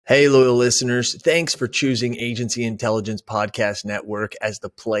Hey, loyal listeners, thanks for choosing Agency Intelligence Podcast Network as the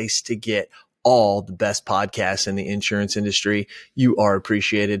place to get all the best podcasts in the insurance industry. You are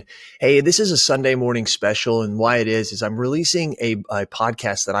appreciated. Hey, this is a Sunday morning special, and why it is I'm releasing a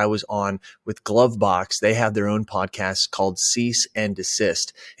podcast that I was on with Glovebox. They have their own podcast called Cease and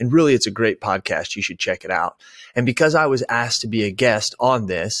Desist, and really it's a great podcast. You should check it out. And because I was asked to be a guest on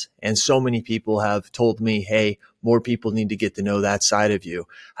this, and so many people have told me, hey, more people need to get to know that side of you,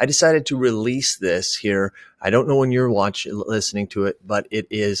 I decided to release this here. I don't know when you're listening to it, but it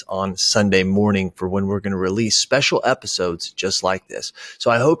is on Sunday morning for when we're going to release special episodes just like this. So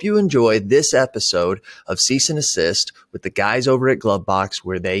I hope you enjoy this episode of Cease and Desist with the guys over at Glovebox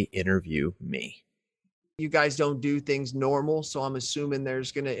where they interview me. You guys don't do things normal, so I'm assuming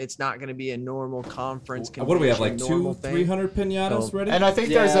it's not gonna be a normal conference. What do we have, like 300 pinatas ready? And I think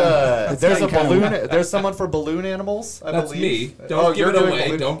there's a balloon. There's someone for balloon animals. That's me. Don't give it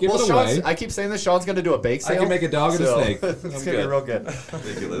away. Don't give it away. I keep saying this. Sean's gonna do a bake sale. I can make a dog and a snake. It's gonna be real good.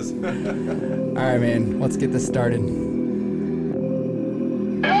 Ridiculous. All right, man. Let's get this started.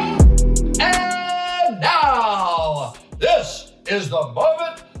 And now, this is the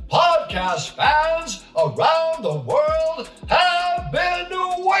moment podcast fans around the world have been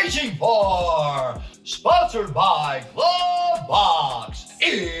waiting for. Sponsored by Glovebox.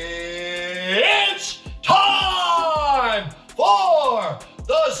 It's time for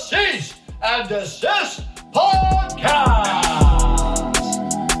the Cease and Desist podcast.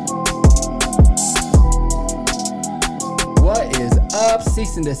 What is up,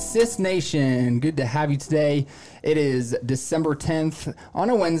 Cease and Desist Nation? Good to have you today. It is December 10th on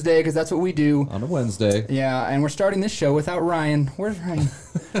a Wednesday, because that's what we do. On a Wednesday. Yeah, and we're starting this show without Ryan. Where's Ryan?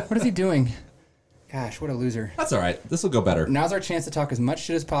 What is he doing? Gosh, what a loser. That's all right. This will go better. Now's our chance to talk as much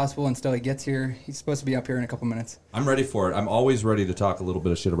shit as possible until he gets here. He's supposed to be up here in a couple minutes. I'm ready for it. I'm always ready to talk a little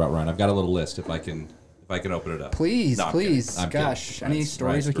bit of shit about Ryan. I've got a little list if I can open it up. Please, No, I'm please. kidding. Gosh, any Ryan's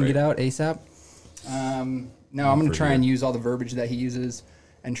stories we can great. get out ASAP? No, I'm going to try and use all the verbiage that he uses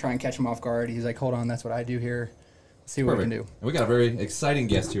and try and catch him off guard. He's like, hold on, that's what I do here. See what we can do. And we got a very exciting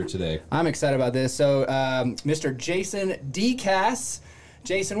guest here today. I'm excited about this. So, Mr. Jason DeCass.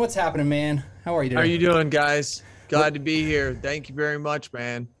 Jason, what's happening, man? How are you doing? How are you doing, guys? Glad to be here. Thank you very much,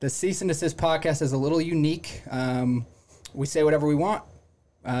 man. The Cease and Desist podcast is a little unique. We say whatever we want.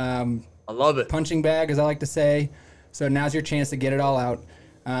 I love it. Punching bag, as I like to say. So now's your chance to get it all out.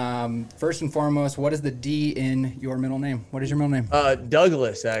 First and foremost, what is the D in your middle name? What is your middle name?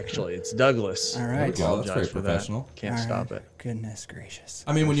 Douglas, actually. It's Douglas. All There right. we go. That's very Apologize for that. professional. Can't All stop right. it. Goodness gracious.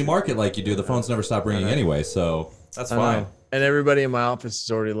 I mean, when you mark it like you do, the phones never stop ringing anyway, so that's fine. And everybody in my office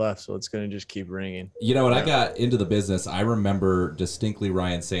has already left, so it's going to just keep ringing. You know, when I got into the business, I remember distinctly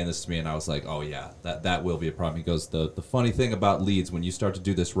Ryan saying this to me, and I was like, oh, yeah, that will be a problem. He goes, the funny thing about leads, when you start to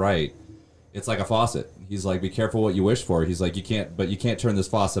do this right, it's like a faucet. He's like, be careful what you wish for. He's like, you can't turn this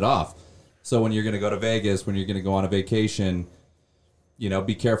faucet off. So when you're going to go to Vegas, when you're going to go on a vacation, you know,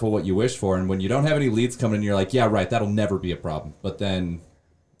 be careful what you wish for. And when you don't have any leads coming in, you're like, yeah, right, that'll never be a problem. But then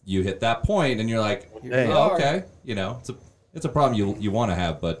you hit that point, and you're like, Hey. oh, okay, you know, it's a problem you want to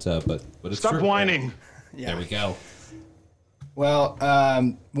have, but it's Stop true. whining. Yeah. There we go. Well,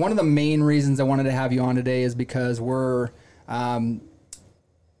 one of the main reasons I wanted to have you on today is because we're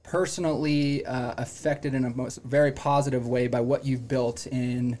personally affected in a very positive way by what you've built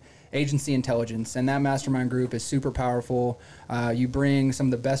in Agency Intelligence, and that mastermind group is super powerful. You bring some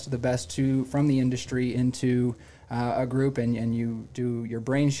of the best from the industry into a group, and you do your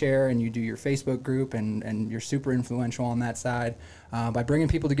brain share, and you do your Facebook group, and you're super influential on that side by bringing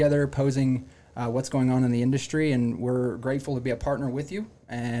people together, posing what's going on in the industry, and we're grateful to be a partner with you,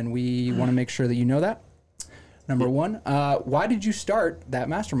 and we want to make sure that you know that. Number one, why did you start that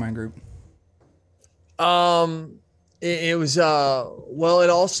mastermind group? It was it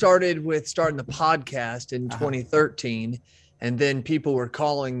all started with starting the podcast in 2013, and then people were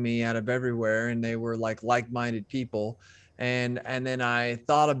calling me out of everywhere, and they were like-minded people, and then I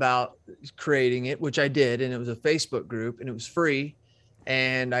thought about creating it, which I did, and it was a Facebook group, and it was free,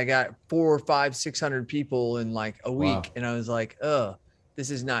 and I got 400, 500, 600 people in like a week. Wow. And I was like, this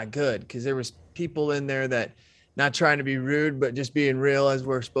is not good, because there was people in there that, not trying to be rude, but just being real as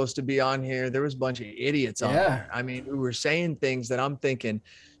we're supposed to be on here. There was a bunch of idiots on there. I mean, we were saying things that I'm thinking,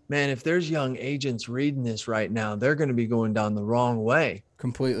 man, if there's young agents reading this right now, they're going to be going down the wrong way.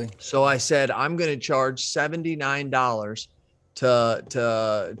 Completely. So I said, I'm going to charge $79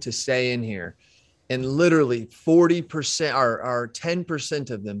 to stay in here. And literally 40% or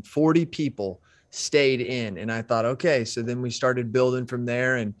 10% of them, 40 people stayed in. And I thought, okay, so then we started building from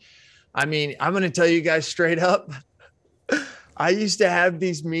there. And I mean, I'm going to tell you guys straight up, I used to have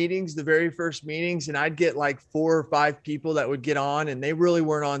these meetings, the very first meetings, and I'd get like 4 or 5 people that would get on, and they really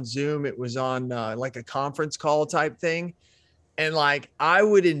weren't on Zoom. It was on like a conference call type thing. And like, I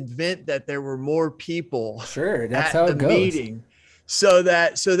would invent that there were more people Sure, that's at how the it goes. meeting so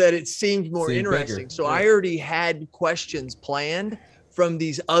that it seemed more Seemed interesting. bigger. So Yeah. I already had questions planned from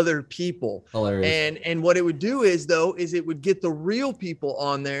these other people. Hilarious. And what it would do is it would get the real people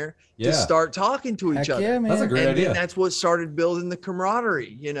on there Yeah. to start talking to each Heck other. yeah, man. That's a great And idea. then that's what started building the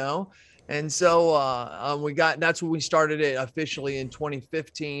camaraderie, you know? And so that's when we started it officially in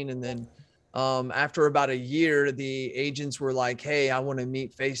 2015. And then after about a year, the agents were like, hey, I want to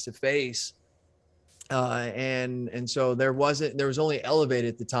meet face to face. And so there was only Elevate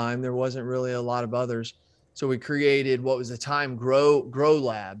at the time. There wasn't really a lot of others. So we created what was the time Grow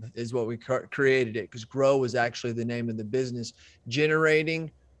Lab is what we created it, because Grow was actually the name of the business,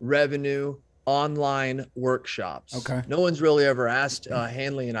 generating revenue online workshops. Okay. No one's really ever asked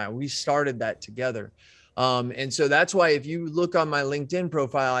Hanley and I. We started that together. And so that's why if you look on my LinkedIn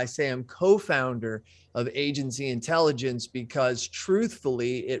profile, I say I'm co-founder of Agency Intelligence, because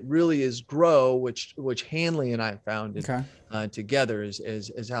truthfully, it really is Grow, which Hanley and I founded together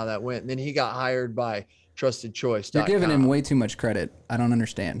is how that went. And then he got hired by TrustedChoice. You're giving him way too much credit. I don't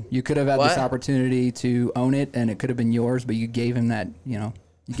understand. You could have had this opportunity to own it, and it could have been yours, but you gave him that, you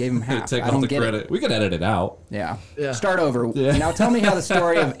gave him half. Take I all don't the get credit. it. We could edit it out. Yeah. Yeah. Start over. Yeah. Now tell me how the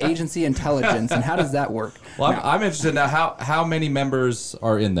story of Agency Intelligence and how does that work? Well, I'm interested now. How many members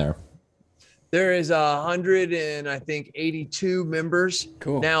are in there? There is 182 members.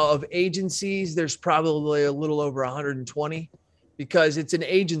 Cool. Now of agencies, there's probably a little over 120, because it's an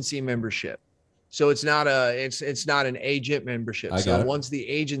agency membership. So it's not an agent membership. I got So it. once the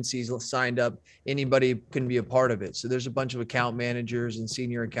agency's signed up, anybody can be a part of it. So there's a bunch of account managers and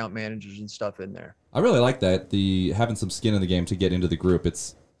senior account managers and stuff in there. I really like that, the having some skin in the game to get into the group.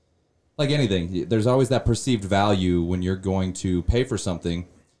 It's like anything. There's always that perceived value when you're going to pay for something.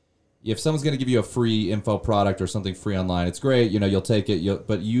 If someone's going to give you a free info product or something free online, it's great. You'll take it.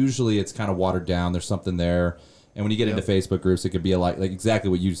 But usually it's kind of watered down. There's something there. And when you get into Facebook groups, it could be like exactly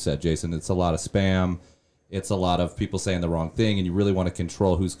what you said, Jason. It's a lot of spam. It's a lot of people saying the wrong thing, and you really want to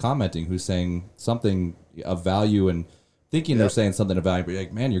control who's commenting, who's saying something of value and thinking they're saying something of value. But you're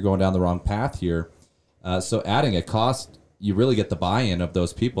like, man, you're going down the wrong path here. So adding a cost, you really get the buy-in of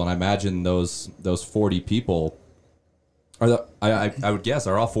those people. And I imagine those 40 people I would guess,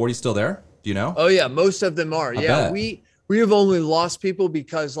 are all 40 still there? Do you know? Oh yeah, most of them are. I Yeah, bet. we have only lost people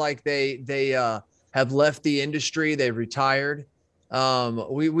because like they have left the industry, they've retired.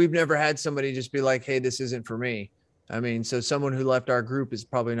 We've never had somebody just be like, hey, this isn't for me. I mean, so someone who left our group is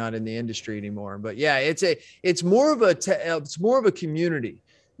probably not in the industry anymore. But yeah, it's more of a community.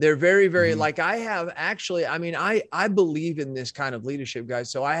 They're very, very like I believe in this kind of leadership,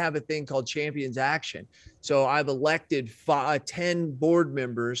 guys. So I have a thing called Champions Action. So I've elected 10 board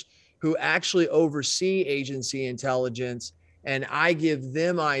members who actually oversee agency intelligence, and I give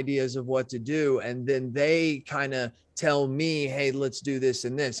them ideas of what to do. And then they kind of tell me, hey, let's do this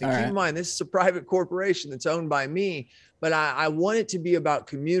and this. And keep in mind, this is a private corporation that's owned by me, but I want it to be about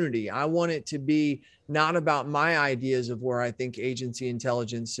community. I want it to be not about my ideas of where I think agency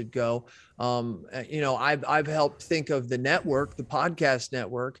intelligence should go. I've helped think of the network, the podcast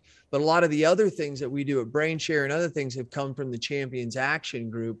network, but a lot of the other things that we do at BrainShare and other things have come from the Champions Action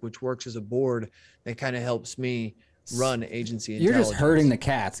Group, which works as a board that kind of helps me run agency You're intelligence. just herding the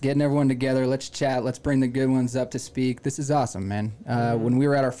cats, getting everyone together. Let's chat. Let's bring the good ones up to speak. This is awesome, man. When we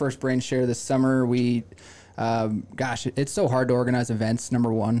were at our first BrainShare this summer, it's so hard to organize events.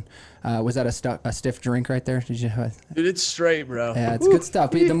 Number one, was that a stiff drink right there? Did you? Dude, it's straight, bro. Yeah, it's good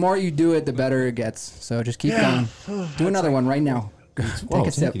stuff. But the more you do it, the better it gets. So just keep going. Do another one right now. Whoa, Take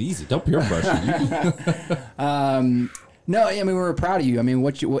a sip. take it easy. Don't peer brush it. No, I mean, we were proud of you. I mean,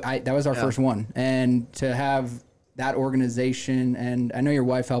 that was our first one, and to have that organization, and I know your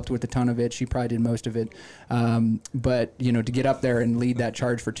wife helped with a ton of it. She probably did most of it, but to get up there and lead that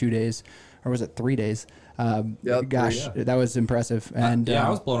charge for 2 days, or was it 3 days? That was impressive. And I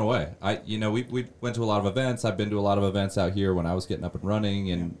was blown away. We went to a lot of events. I've been to a lot of events out here when I was getting up and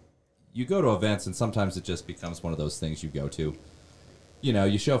running, and you go to events, and sometimes it just becomes one of those things you go to.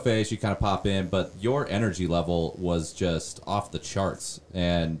 You show face, you kind of pop in, but your energy level was just off the charts,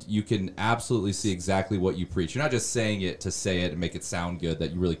 and you can absolutely see exactly what you preach. You're not just saying it to say it and make it sound good,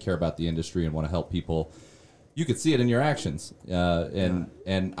 that you really care about the industry and want to help people. You could see it in your actions. And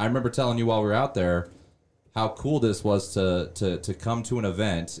I remember telling you while we were out there how cool this was to come to an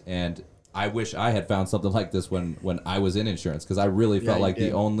event, and I wish I had found something like this when I was in insurance, because I really felt like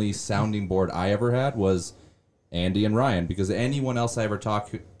the only sounding board I ever had was Andy and Ryan, because anyone else I ever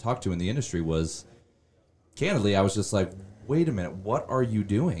talked to in the industry was, candidly, I was just like, wait a minute, what are you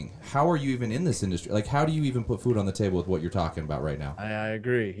doing? How are you even in this industry? Like, how do you even put food on the table with what you're talking about right now? I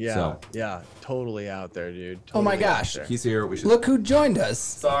agree. Yeah. So- Yeah. Totally out there, dude. Oh my Totally out gosh. there. He's here. We should Look who joined us.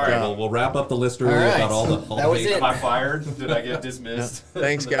 Sorry. Okay, we'll wrap up the list early All right. about all the That was hate. it. Am I fired? Did I get dismissed?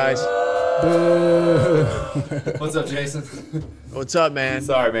 Thanks, guys. What's up, Jason? What's up, man?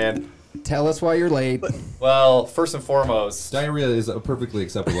 Sorry, man. Tell us why you're late. Well, first and foremost, Diarrhea is a perfectly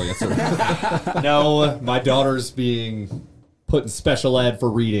acceptable answer. No, my daughter's being put in special ed for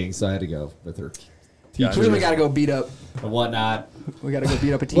reading, so I had to go with her teacher We got to go beat up. and whatnot. We got to go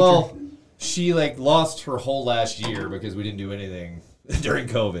beat up a teacher. Well, she lost her whole last year because we didn't do anything during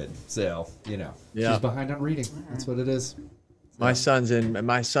COVID. So, Yeah. she's behind on reading. That's what it is. My son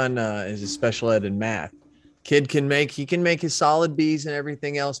is a special ed in math. Kid can make his solid B's and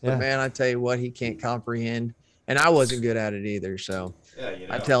everything else, but Yeah. man, I tell you what, he can't comprehend. And I wasn't good at it either. So yeah, you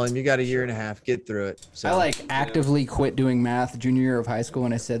know. I tell him, you got a year and a half, get through it. So I actively quit doing math junior year of high school,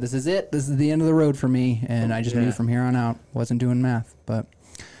 and I said, "This is it. This is the end of the road for me." And I just knew from here on out, wasn't doing math. But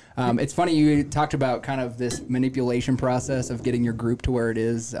it's funny you talked about kind of this manipulation process of getting your group to where it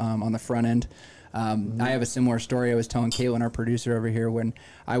is on the front end. I have a similar story. I was telling Caitlin, our producer over here, when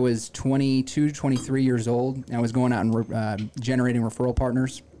I was 22, 23 years old, and I was going out and generating referral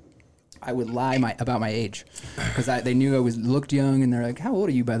partners. I would lie about my age because they knew I looked young, and they're like, "How old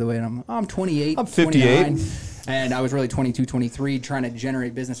are you, by the way?" And I'm 28. I'm 58. 29. And I was really 22, 23, trying to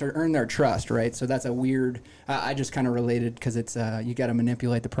generate business or earn their trust, right? So that's a weird. I just kind of related because it's you got to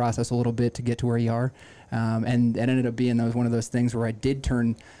manipulate the process a little bit to get to where you are, and it ended up being one of those things where I did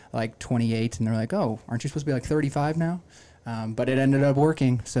turn like 28, and they're like, "Oh, aren't you supposed to be like 35 now?" But it ended up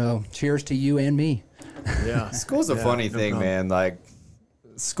working. So cheers to you and me. yeah. School's a Yeah, funny no thing, problem. man. Like,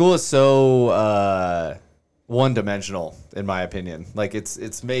 school is so one-dimensional, in my opinion. Like,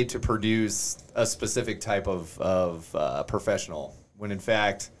 it's made to produce a specific type of professional. When in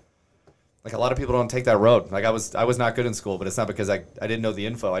fact, like, a lot of people don't take that road. Like, I was not good in school, but it's not because I didn't know the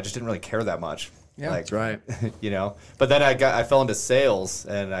info. I just didn't really care that much. Yeah, like, That's right. you know. But then I fell into sales,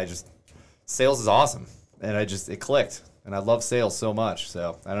 and sales is awesome, and it clicked, and I love sales so much.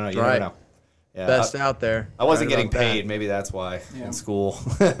 So I don't know. You Right. never know. Yeah, Best out there. I wasn't Right getting about that. paid. Maybe that's why Yeah. in school.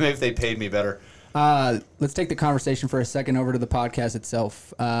 Maybe if they paid me better. Let's take the conversation for a second over to the podcast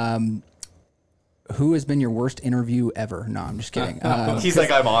itself. Who has been your worst interview ever? No, I'm just kidding. He's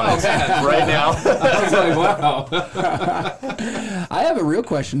like, I'm on it right now. I was like, wow. I have a real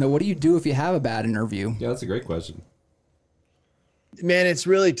question though. What do you do if you have a bad interview? Yeah, that's a great question. Man, it's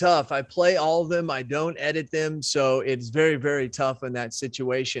really tough. I play all of them. I don't edit them. So it's very, very tough in that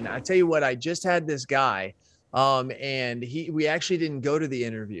situation. I tell you what, I just had this guy and we actually didn't go to the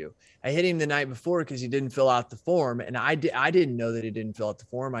interview. I hit him the night before because he didn't fill out the form. And I didn't know that he didn't fill out the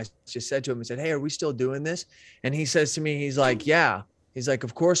form. I just said to him, I said, "Hey, are we still doing this?" And he says to me, he's like, "Yeah." He's like,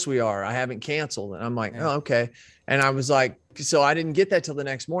 "Of course we are. I haven't canceled." And I'm like, "Oh, okay." And I was like, so I didn't get that till the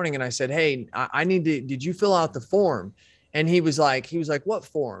next morning. And I said, "Hey, I need to, did you fill out the form?" And he was like, "What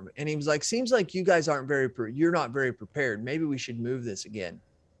form?" And he was like, "Seems like you guys aren't you're not very prepared. Maybe we should move this again."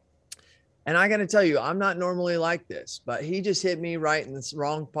 And I got to tell you, I'm not normally like this, but he just hit me right in this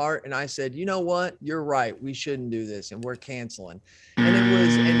wrong part. And I said, "You know what? You're right. We shouldn't do this. And we're canceling." And it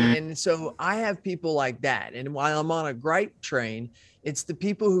was, and so I have people like that. And while I'm on a gripe train, it's the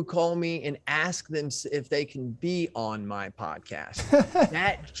people who call me and ask them if they can be on my podcast.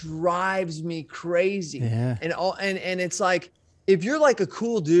 That drives me crazy. Yeah. And it's like, if you're like a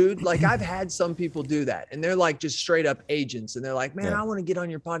cool dude, like I've had some people do that and they're like just straight up agents and they're like, "Man, I want to get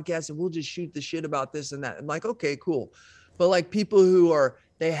on your podcast and we'll just shoot the shit about this and that." I'm like, "Okay, cool." But like people who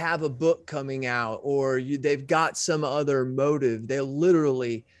they have a book coming out or they've got some other motive, they'll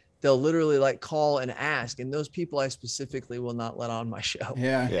literally like call and ask. And those people I specifically will not let on my show.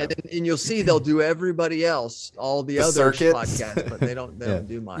 Yeah. And you'll see they'll do everybody else, all the other circuit. podcasts, but they don't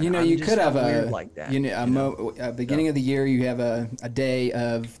do mine. You know, I'm you just could have weird a like that. beginning of the year. You have a day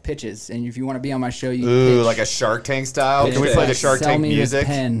of pitches, and if you want to be on my show, you Ooh, pitch. like a Shark Tank style. Pitch Can we it. play the Shark Sell Tank me music? this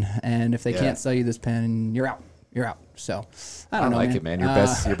pen, and if they Yeah. can't sell you this pen, you're out. You're out. So I I don't know, like man. it, man.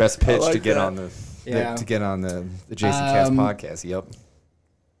 Your best pitch like to get that. on Yeah. to get on the Jason Cast podcast. Yep.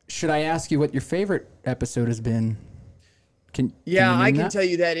 Should I ask you what your favorite episode has been? Yeah, I can that? tell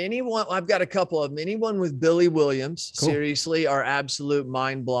you that anyone, I've got a couple of them. Anyone with Billy Williams, Cool. seriously, are absolute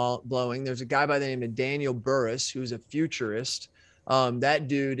mind blowing. There's a guy by the name of Daniel Burris, who's a futurist. That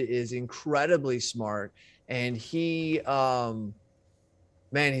dude is incredibly smart. And he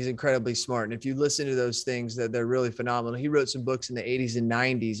Man, he's incredibly smart. And if you listen to those things, that they're really phenomenal. He wrote some books in the 80s and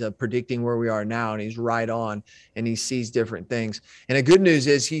 90s of predicting where we are now, and he's right on, and he sees different things. And the good news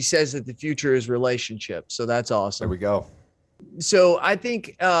is he says that the future is relationships. So that's awesome. There we go. So I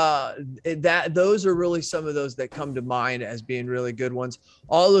think that those are really some of those that come to mind as being really good ones.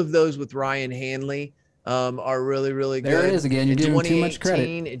 All of those with Ryan Hanley are really, really good. There it is again. You're giving too much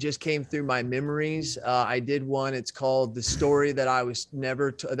credit. It just came through my memories. I did one. It's called The Story That I Was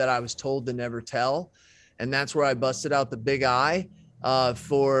Told to Never Tell. And that's where I busted out the big I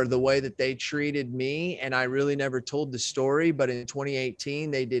for the way that they treated me. And I really never told the story. But in 2018,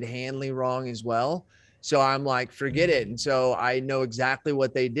 they did Hanley wrong as well. So I'm like, forget it. And so I know exactly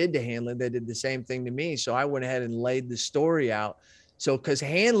what they did to Hanley. They did the same thing to me. So I went ahead and laid the story out. So because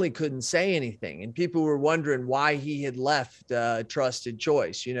Hanley couldn't say anything, and people were wondering why he had left Trusted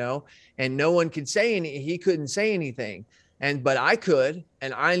Choice, and no one could say he couldn't say anything. But I could,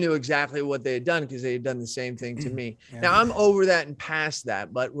 and I knew exactly what they had done because they had done the same thing to me. Yeah. Now I'm over that and past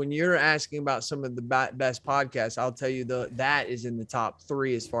that. But when you're asking about some of the best podcasts, I'll tell you that is in the top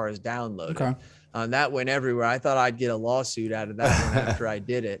 3 as far as downloading. Okay. That went everywhere. I thought I'd get a lawsuit out of that one after I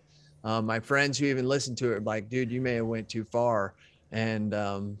did it. My friends who even listened to it were like, dude, you may have went too far. And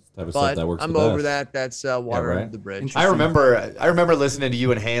but I'm over that. That's water under the bridge. I remember listening to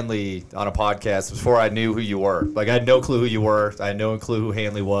you and Hanley on a podcast before I knew who you were. Like I had no clue who you were. I had no clue who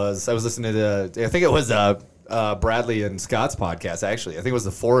Hanley was. I was listening to I think it was Bradley and Scott's podcast. Actually, I think it was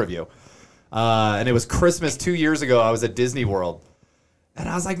the 4 of you. And it was Christmas 2 years ago. I was at Disney World. And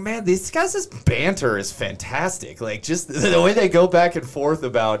I was like, man, these guys' banter is fantastic. Like, just the way they go back and forth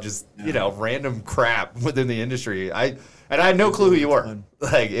about just, random crap within the industry. And I had no clue who you were.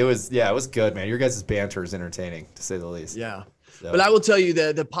 Like, it was good, man. Your guys' banter is entertaining, to say the least. Yeah. So. But I will tell you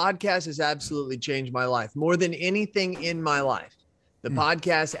that the podcast has absolutely changed my life more than anything in my life. The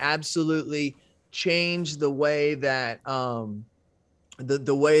podcast absolutely changed the way that,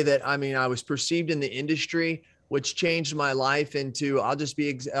 the way that, I was perceived in the industry, which changed my life into, I'll just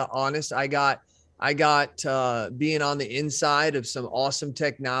be honest. I got being on the inside of some awesome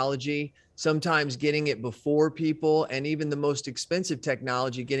technology, sometimes getting it before people, and even the most expensive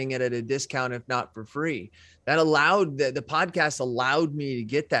technology, getting it at a discount, if not for free. That allowed the podcast allowed me to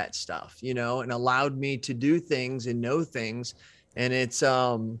get that stuff, and allowed me to do things and know things. And it's,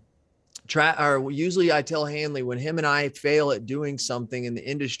 usually I tell Hanley when him and I fail at doing something in the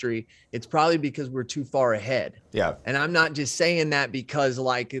industry, it's probably because we're too far ahead. Yeah. And I'm not just saying that because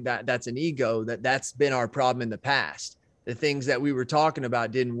that's an ego, that's been our problem in the past. The things that we were talking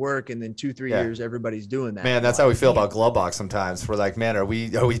about didn't work. And then 2-3 years, everybody's doing that. Man, that's how we feel about Glovebox sometimes. We're like, man, are we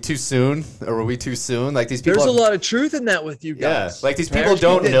too soon? Or are we too soon? Like these people. There's a lot of truth in that with you guys. Yeah. Like these people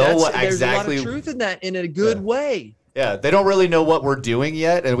don't know what exactly. There's a lot of truth in that in a good way. Yeah, they don't really know what we're doing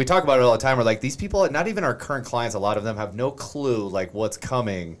yet. And we talk about it all the time. We're like, these people, not even our current clients, a lot of them have no clue like what's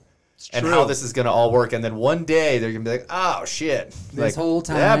coming and how this is going to all work. And then one day they're going to be like, oh, shit. This whole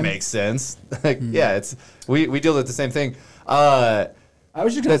time. That makes sense. Yeah, we deal with the same thing. I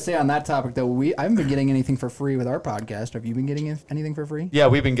was just going to say on that topic, though, I haven't been getting anything for free with our podcast. Have you been getting anything for free? Yeah,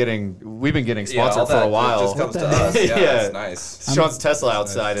 we've been getting sponsored for a while. Just comes to us. Yeah, it's nice. Sean's Tesla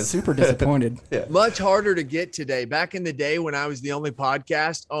outside is super disappointed. Much harder to get today. Back in the day when I was the only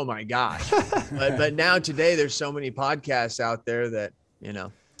podcast, oh my gosh. but now today there's so many podcasts out there that,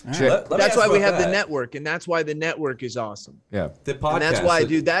 that's why we have the network, and that's why the network is awesome. Yeah. The podcast. And that's why I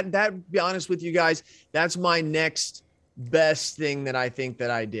do that. To be honest with you guys, that's my next best thing that I think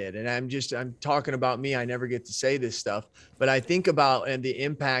that I did. And I'm talking about me. I never get to say this stuff, but I think about the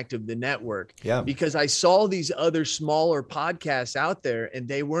impact of the network. Yeah. Because I saw these other smaller podcasts out there and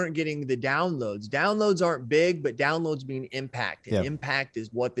they weren't getting the downloads. Downloads aren't big, but downloads mean impact. And impact is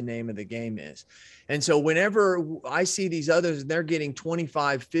what the name of the game is. And so whenever I see these others and they're getting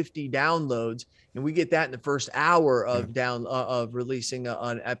 25, 50 downloads, and we get that in the first hour of of releasing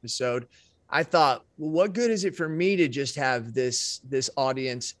an episode, I thought, well, what good is it for me to just have this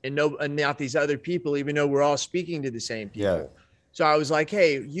audience and not these other people, even though we're all speaking to the same people? Yeah. So I was like,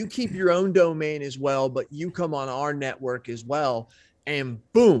 hey, you keep your own domain as well, but you come on our network as well, and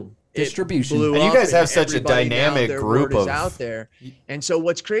boom, distribution. Blew and up, you guys have such a dynamic group of out there. And so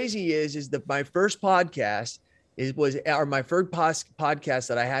what's crazy is that my first podcast my first podcast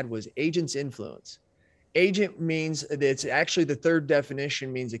that I had was Agent's Influence. Agent means it's actually the third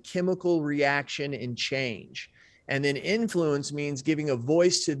definition means a chemical reaction and change. And then influence means giving a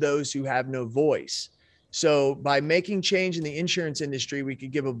voice to those who have no voice. So by making change in the insurance industry, we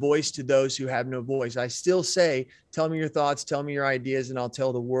could give a voice to those who have no voice. I still say, tell me your thoughts, tell me your ideas, and I'll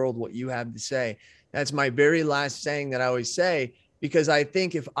tell the world what you have to say. That's my very last saying that I always say. because I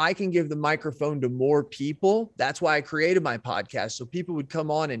think if I can give the microphone to more people, that's why I created my podcast. So people would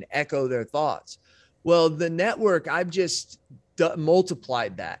come on and echo their thoughts. Well, the network, I've just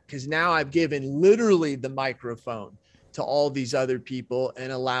multiplied that, because now I've given literally the microphone to all these other people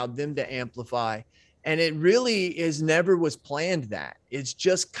and allowed them to amplify. And it really never was planned that. It's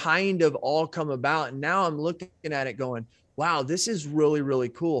just kind of all come about. And now I'm looking at it going, wow, this is really, really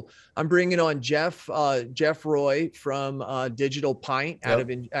cool. I'm bringing on Jeff Roy from Digital Pint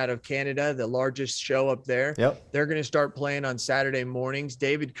out of Canada, the largest show up there. Yep. They're going to start playing on Saturday mornings.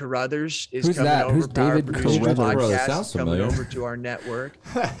 David Carruthers is Who's coming that? over. Who's Power David Producers Carruthers? Podcast Sounds coming familiar. over to our network.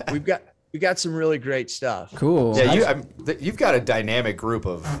 We got some really great stuff. Cool. Yeah, you've got a dynamic group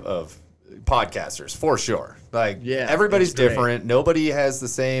of podcasters for sure. Like, Yeah, everybody's it's great. different. Nobody has the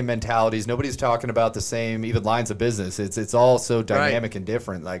same mentalities. Nobody's talking about the same even lines of business. It's all so dynamic and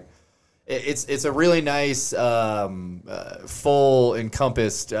different. Like, it's a really nice, full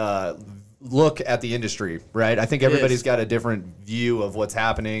encompassed look at the industry, right? I think everybody's got a different view of what's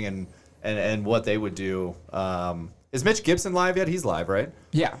happening and what they would do. Is Mitch Gibson live yet? He's live, right?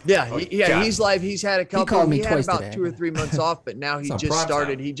 Yeah. Yeah, God. he's live. He's had a couple. called me He had twice about today. 2 or 3 months off, but now he on just prime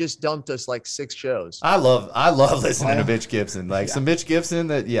started. time. He just dumped us like 6 shows. I love listening to Mitch Gibson. Like some Mitch Gibson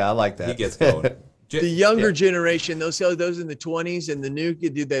I like that. He gets going. The younger generation, those in the 20s and the new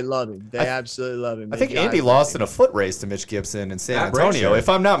kid, dude, they love him. They absolutely love him. I think Andy lost in a foot race to Mitch Gibson in San At Antonio, Brancher. if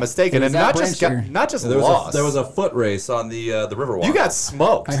I'm not mistaken, It and was at not just There lost. was a foot race on the Riverwalk. You got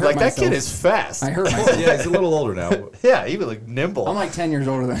smoked. I hurt Like that kid myself. is fast. I hurt myself. Yeah, he's a little older now. Yeah, he was like nimble. I'm like 10 years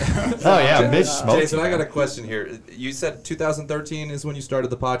older than him. oh yeah, Mitch smoked. Jason, I got a question here. You said 2013 is when you started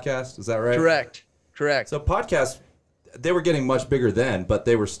the podcast. Is that right? Correct. So podcasts, they were getting much bigger then, but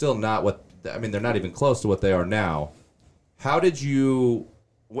they were still not what. I mean, they're not even close to what they are now. How did you?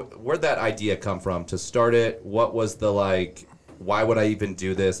 Where'd that idea come from to start it? What was the like? Why would I even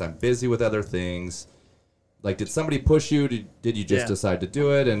do this? I'm busy with other things. Like, did somebody push you? Did you just decide to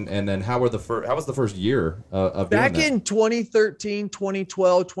do it? And then how was the first year of Back doing that? in 2013,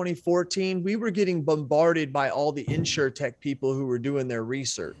 2012, 2014, we were getting bombarded by all the InsurTech people who were doing their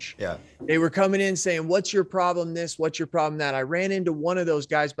research. Yeah. They were coming in saying, what's your problem this? What's your problem that? I ran into one of those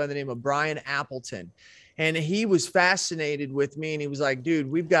guys by the name of Brian Appleton. And he was fascinated with me. And he was like, dude,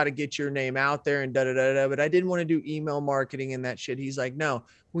 we've got to get your name out there and da-da-da-da. But I didn't want to do email marketing and that shit. He's like, no,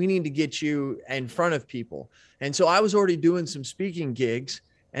 we need to get you in front of people. And so I was already doing some speaking gigs.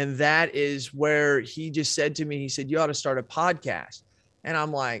 And that is where he just said to me, he said, you ought to start a podcast. And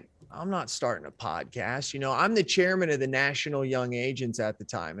I'm like, I'm not starting a podcast. You know, I'm the chairman of the National Young Agents at the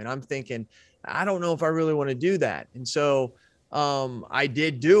time. And I'm thinking, I don't know if I really want to do that. And so I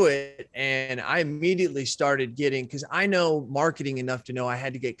did do it, and I immediately started getting, because I know marketing enough to know I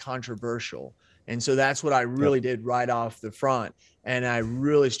had to get controversial. And so that's what I really did right off the front. And I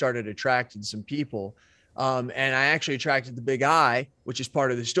really started attracting some people. And I actually attracted the Big I, which is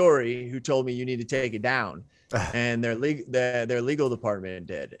part of the story, who told me you need to take it down. And their legal department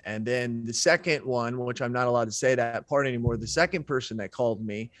did. And then the second one, which I'm not allowed to say that part anymore, the second person that called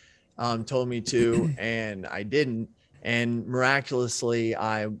me told me to, and I didn't. And miraculously,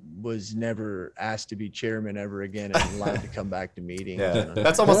 I was never asked to be chairman ever again and allowed to come back to meetings. Yeah.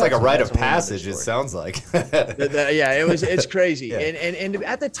 That's almost like a rite of That's a whole nother passage, it story. sounds like. Yeah, it's crazy. Yeah. And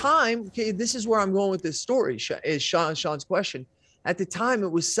at the time, okay, this is where I'm going with this story, is Sean's question. At the time,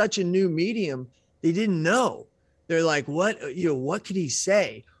 it was such a new medium, they didn't know. They're like, what could he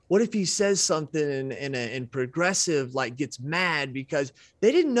say? What if he says something and progressive, like gets mad, because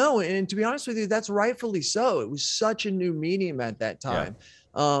they didn't know. And to be honest with you, that's rightfully so. It was such a new medium at that time.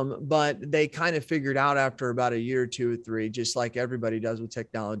 But they kind of figured out after about a year or 2 or 3, just like everybody does with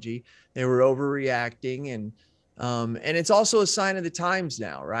technology, they were overreacting. And it's also a sign of the times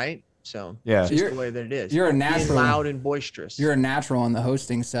now, right? So Yeah. it's just the way that it is. You're a Being natural. loud and boisterous. You're a natural on the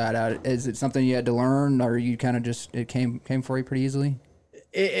hosting side. Is it something you had to learn, or you kind of just, it came for you pretty easily?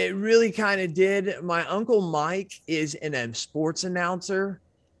 It really kind of did. My uncle Mike is a sports announcer,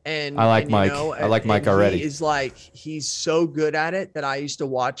 and I like and, Mike. I like Mike already. He's so good at it that I used to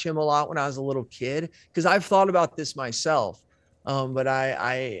watch him a lot when I was a little kid, because I've thought about this myself. But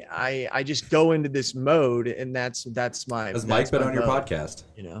I just go into this mode, and that's my. Has Mike been on your mode, podcast?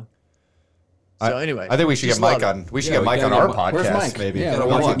 You know. So anyway, I think we should get just Mike love on. it. We should Yeah, get we Mike on gotta our get Mike. Where's podcast, Mike? maybe. Yeah, Gotta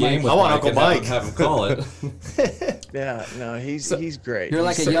we watch want a game Mike. with I want Mike Uncle and Mike. have him call it. Yeah, no, he's great. You're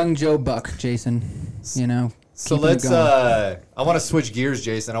like a young Joe Buck, Jason. You know. So keeping it let's. going. I want to switch gears,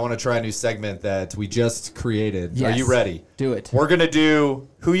 Jason. I want to try a new segment that we just created. Yes. Are you ready? Do it. We're gonna do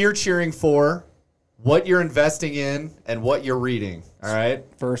who you're cheering for, what you're investing in, and what you're reading. All right.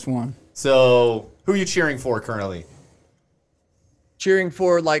 First one. So who are you cheering for currently? Cheering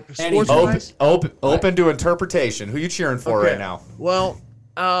for like sports Open, wise? open to interpretation. Who you cheering for Okay. right now? Well,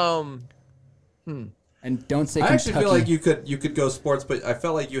 And don't say I Kentucky. actually feel like you could go sports, but I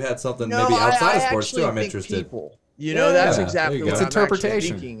felt like you had something no, maybe outside I of sports actually too. I'm think interested. People. You know, that's Yeah, exactly there you what go. I'm It's interpretation.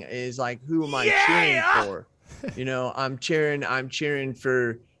 actually thinking is like, who am I cheering for? You know, I'm cheering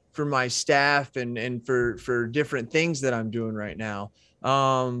for my staff and for different things that I'm doing right now.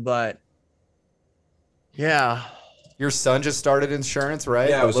 But yeah. Your son just started insurance, right?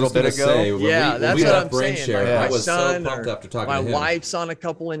 Yeah, I was a little just bit gonna ago. say, when Yeah, we, that's when we what got I'm brain saying. share, Like, I my was son so pumped or after talking my to him. wife's on a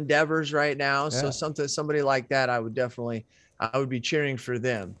couple endeavors right now, so Yeah. somebody like that, I would be cheering for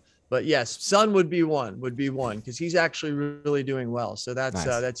them. But yes, son would be one because he's actually really doing well. So Nice.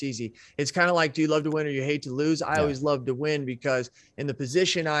 that's easy. It's kind of like, do you love to win or you hate to lose? I always love to win because in the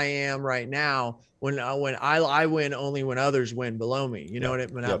position I am right now, when I win only when others win below me. You know what I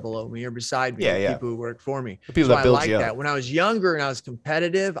mean? Not below me or beside me. Yeah, yeah. People who work for me. The people So that I build like you up. that. When I was younger and I was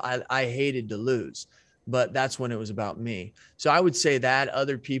competitive, I hated to lose, but that's when it was about me. So I would say that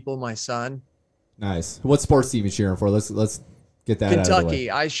other people, my son, Nice. What sports team you cheering for? Let's get that out of the way.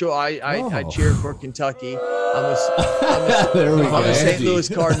 Kentucky. I Oh. cheer for Kentucky. I'm There we a go. St. Andy. Louis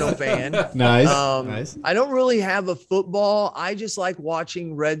Cardinal fan. Nice. Nice. I don't really have a football. I just like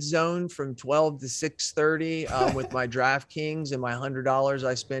watching Red Zone from 12 to 6:30 with my DraftKings and my $100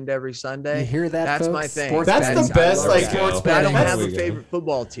 I spend every Sunday. You hear that, That's folks? my thing. Sports That's betting. the best, I love like, that. sports But I don't betting. have There a we go. favorite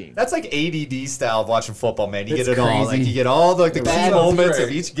football team. That's like ADD style of watching football, man. You It's get it all. Like crazy. you get all the key Red Zone's moments great.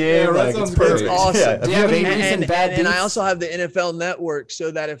 of each game. Yeah, Red like, Zone's it's great. perfect. It's awesome. Yeah. Do you have any And, recent bad and I beats? also have the NFL Network, so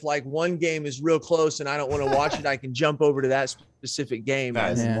that if like one game is real close and I don't want to watch it, I can jump over to that specific game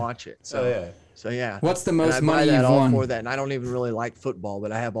Nice. and Yeah. watch it. So, Oh, yeah. so yeah. What's the And most I buy money that you've all won? for that, and I don't even really like football,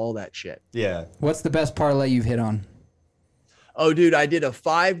 but I have all that shit. Yeah. What's the best parlay you've hit on? Oh, dude, I did a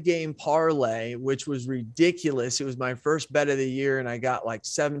 5-game parlay, which was ridiculous. It was my first bet of the year, and I got like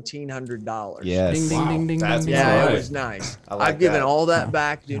 $1,700. Yes. Ding, ding, ding, ding, That's ding, Yeah, Right. it was nice. I like I've given that. all that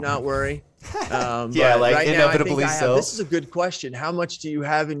back. Do not worry. Yeah, But like, right now, I think inevitably I have- so. This is a good question. How much do you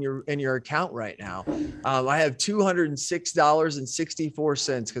have in your account right now? I have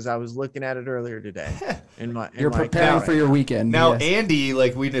 $206.64 because I was looking at it earlier today. You're preparing for your weekend. Now, yes. Andy,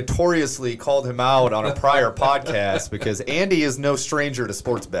 like we notoriously called him out on a prior podcast because Andy is no stranger to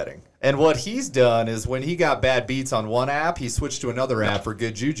sports betting. And what he's done is when he got bad beats on one app, he switched to another app for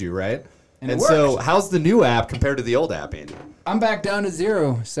good juju, right? And And it so, works. how's the new app compared to the old app, Andy? I'm back down to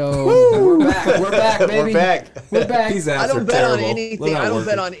 0, so we're back. We're back, baby. We're back. We're back. These I apps are don't bet on terrible. anything. They're not I don't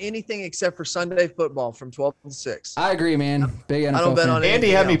bet working. on anything except for Sunday football from 12 to 6. I agree, man. Big NFL I don't bet fan. on Andy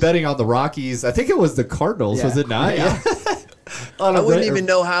anything had me else. betting on the Rockies. I think it was the Cardinals, Yeah. was it not? Yeah. On I a wouldn't re- even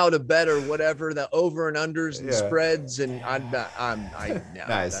know how to bet or whatever the over and unders and Yeah. spreads, and no,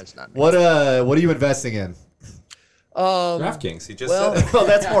 Nice. that's not me. What are you investing in? DraftKings. He just Well, said it. Well,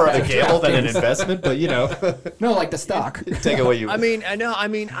 that's more of a gamble than an investment, but you know, No, like the stock. take it what you. I mean,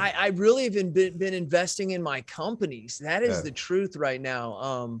 I really have been investing in my companies. That is Yeah. the truth right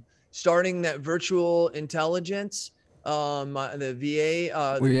now. Starting that virtual intelligence, the VA.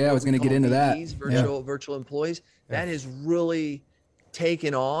 Well, yeah, I was gonna get into that. VEs, Yeah. virtual employees. That has really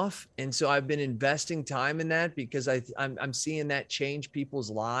taken off, and so I've been investing time in that because I'm seeing that change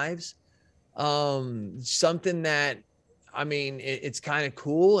people's lives. Something that, I mean, it's kind of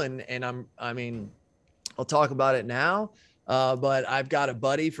cool, and I'll talk about it now. But I've got a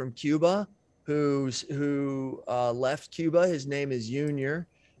buddy from Cuba who left Cuba. His name is Junior.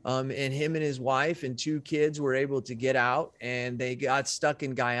 And him and his wife and 2 kids were able to get out, and they got stuck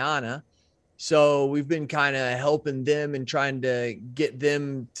in Guyana. So we've been kind of helping them and trying to get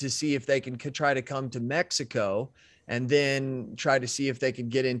them to see if they can try to come to Mexico and then try to see if they can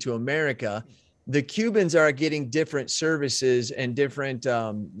get into America. The Cubans are getting different services and different,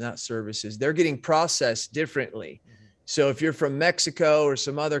 not services, they're getting processed differently. So if you're from Mexico or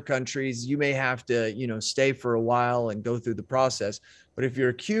some other countries, you may have to, stay for a while and go through the process. But if you're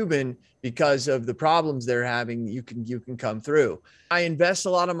a Cuban, because of the problems they're having, you can come through. I invest a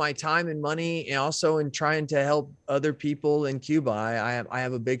lot of my time and money and also in trying to help other people in Cuba. I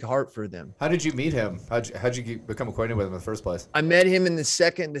have a big heart for them. How did you meet him? How'd you become acquainted with him in the first place? I met him in the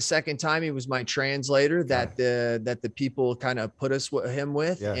second time. He was my translator that the people kind of put him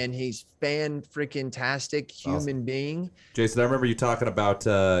with, Yeah. and he's fan-freaking-tastic human being. Jason, I remember you talking about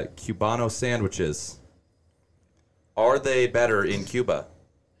Cubano sandwiches. Are they better in Cuba?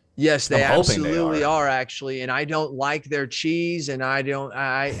 Yes, they I'm hoping they absolutely are. are actually. And I don't like their cheese, and I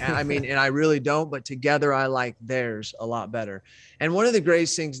mean, and I really don't, but together I like theirs a lot better. And one of the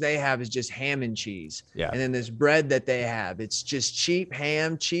greatest things they have is just ham and cheese. Yeah. And then this bread that they have, it's just cheap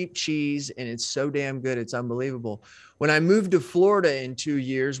ham, cheap cheese, and it's so damn good. It's unbelievable. When I moved to Florida in 2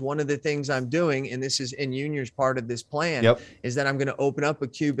 years, one of the things I'm doing, and this is in Junior's part of this plan, is that I'm going to open up a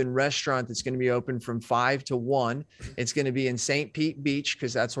Cuban restaurant that's going to be open from 5 to 1. It's going to be in St. Pete Beach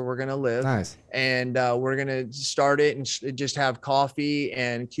because that's where we're going to live. Nice. And we're going to start it and just have coffee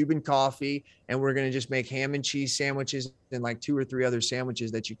and Cuban coffee. And we're going to just make ham and cheese sandwiches and like 2 or 3 other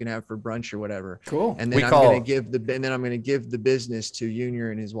sandwiches that you can have for brunch or whatever. Cool. And then I'm going to give the business to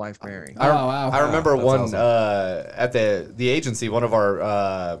Junior and his wife, Mary. I remember one at the agency, one of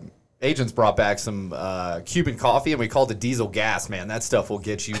our agents brought back some Cuban coffee, and we called it diesel gas. Man, that stuff will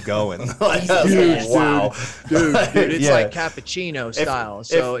get you going. Wow. Dude, it's like cappuccino style.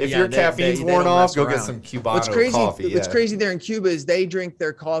 So if your caffeine's worn off, go get some Cubano coffee. What's crazy there in Cuba is they drink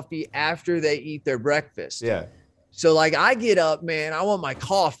their coffee after they eat their breakfast. Yeah. So like I get up, man, I want my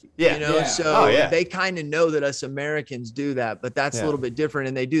coffee, you know? So they kind of know that us Americans do that, but that's a little bit different.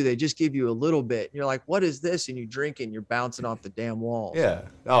 And they just give you a little bit. You're like, what is this? And you drink it and you're bouncing off the damn walls. Yeah.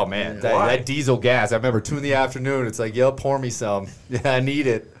 Oh man. That diesel gas. I remember 2 PM. It's like, pour me some. Yeah, I need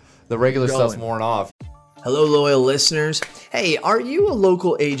it. The regular stuff's worn off. Hello, loyal listeners. Hey, are you a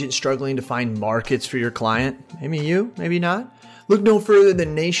local agent struggling to find markets for your client? Maybe you, maybe not. Look no further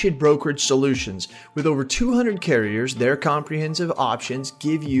than Nation Brokerage Solutions. With over 200 carriers, their comprehensive options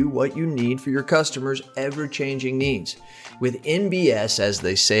give you what you need for your customers' ever-changing needs. With NBS, as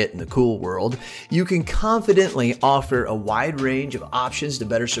they say it in the cool world, you can confidently offer a wide range of options to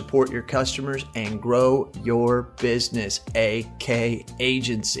better support your customers and grow your business, AK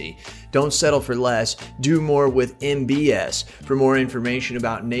Agency. Don't settle for less. Do more with NBS. For more information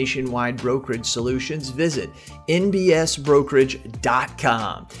about nationwide brokerage solutions, visit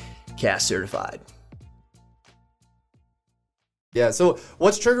nbsbrokerage.com. CAS certified. Yeah. So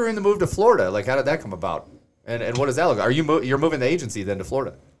what's triggering the move to Florida? Like, how did that come about? And what does that look like? You're moving the agency then to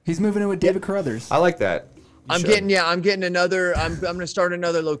Florida? He's moving in with David Carruthers. I like that. I'm getting another. I'm going to start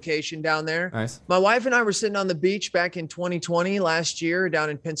another location down there. Nice. My wife and I were sitting on the beach back in 2020 last year down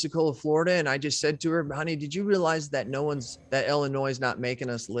in Pensacola, Florida, and I just said to her, "Honey, did you realize that that Illinois is not making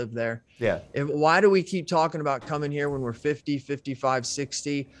us live there? Yeah. Why do we keep talking about coming here when we're 50, 55,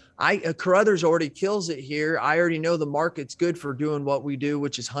 60? Carruthers already kills it here. I already know the market's good for doing what we do,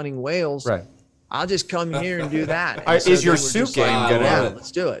 which is hunting whales. Right. I'll just come here and do that." Is your suit game gonna? Let's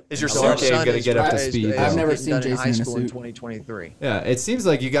do it. Is your suit game gonna get up to speed? I've never seen Jason in high school in a in suit. 2023. Yeah, it seems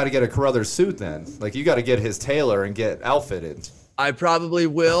like you got to get a Carruthers suit then. Like you got to get his tailor and get outfitted. I probably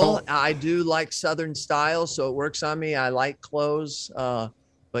will. I do like Southern style, so it works on me. I like clothes,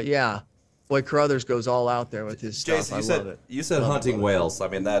 but yeah, boy, Carruthers goes all out there with his stuff. Jason, I love it. You said hunting whales. I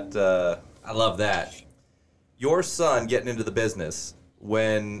mean that. I love that. Your son getting into the business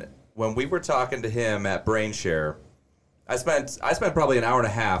when we were talking to him at BrainShare, I spent probably an hour and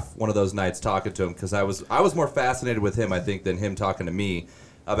a half one of those nights talking to him because I was more fascinated with him, I think, than him talking to me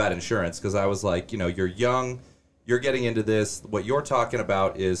about insurance, because I was like, you're young, you're getting into this. What you're talking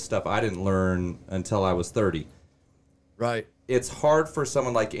about is stuff I didn't learn until I was 30. Right. It's hard for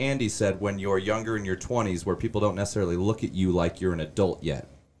someone like Andy said when you're younger in your 20s, where people don't necessarily look at you like you're an adult yet.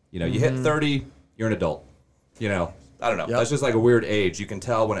 You hit 30, you're an adult. I don't know. Yep. That's just like a weird age. You can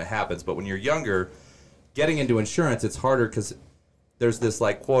tell when it happens. But when you're younger, getting into insurance, it's harder because there's this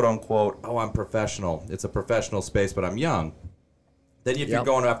like quote unquote, oh, I'm professional. It's a professional space, but I'm young. Then if you're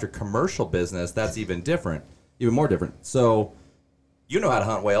going after commercial business, that's even different, even more different. So you know how to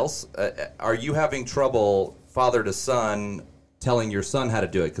hunt whales. Are you having trouble, father to son, telling your son how to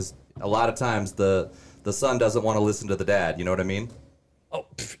do it? Because a lot of times the son doesn't want to listen to the dad. You know what I mean? Oh,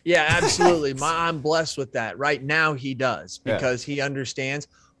 yeah, absolutely. I'm blessed with that. Right now he does, because he understands.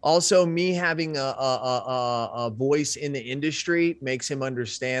 Also, me having a voice in the industry makes him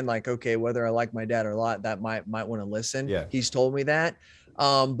understand, like, okay, whether I like my dad or not, that might want to listen. Yeah. He's told me that.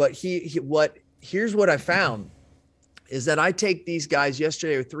 But here's what I found is that I take these guys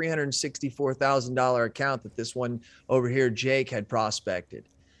yesterday with $364,000 account that this one over here, Jake, had prospected.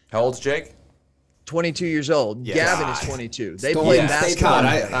 How old's Jake? 22 years old. Yes. Gavin is 22. They play basketball.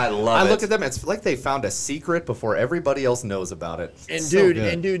 I love it. I look at them. It's like they found a secret before everybody else knows about it. And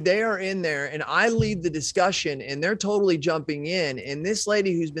dude, they are in there, and I lead the discussion, and they're totally jumping in. And this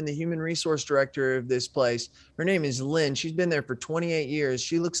lady who's been the human resource director of this place, her name is Lynn. She's been there for 28 years.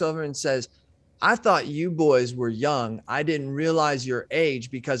 She looks over and says, "I thought you boys were young. I didn't realize your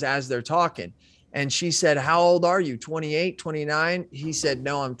age," because as they're talking. And she said, "How old are you? 28, 29? He said,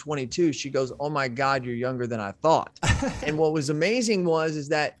 "No, I'm 22. She goes, "Oh my God, you're younger than I thought." And what was amazing is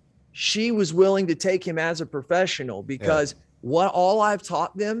that she was willing to take him as a professional, because what all I've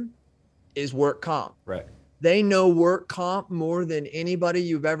taught them is work comp. Right. They know work comp more than anybody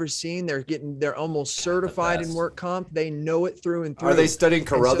you've ever seen. They're almost certified in work comp. They know it through and through. Are they studying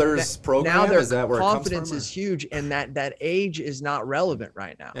Carruthers' program? Now their Is that where confidence it comes from, is huge, and that age is not relevant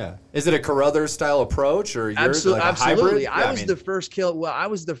right now. Yeah. Is it a Carruthers style approach or yours Absolutely, like a hybrid? absolutely. Yeah, I was the first kill. Well, I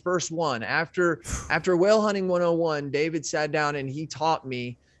was the first one after Whale Hunting 101. David sat down and he taught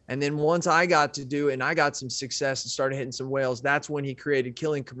me. And then once I got to do it and I got some success and started hitting some whales, that's when he created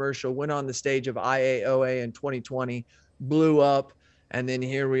Killing Commercial, went on the stage of IAOA in 2020, blew up, and then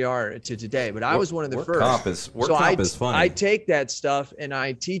here we are to today. But I was one of the Work first. comp is funny. I take that stuff and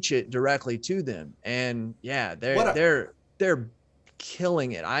I teach it directly to them. And yeah, they're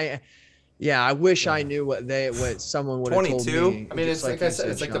killing it. I wish I knew what someone would have told 22? me. I mean, it's like I said,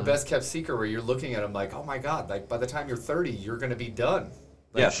 it's like the Sean. best kept secret where you're looking at them like, oh my God, like by the time you're 30, you're going to be done.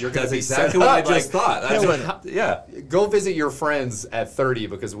 Like, Yeah, you're going that's to be exactly set what I up, just like, thought. That's killing what- yeah. Go visit your friends at 30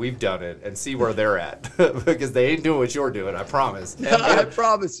 because we've done it and see where they're at because they ain't doing what you're doing. I promise. I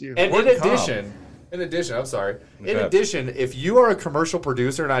promise you. And Work in comp. addition, I'm sorry. In Okay. addition, if you are a commercial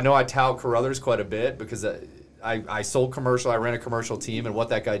producer, and I know I tout Carruthers quite a bit because I sold commercial, I ran a commercial team, and what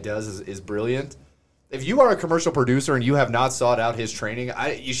that guy does is brilliant. If you are a commercial producer and you have not sought out his training,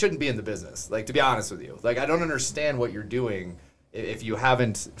 you shouldn't be in the business. Like, to be honest with you, like I don't understand what you're doing if you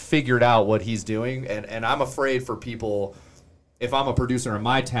haven't figured out what he's doing. And I'm afraid for people, if I'm a producer in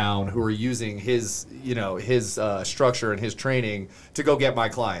my town who are using his structure and his training to go get my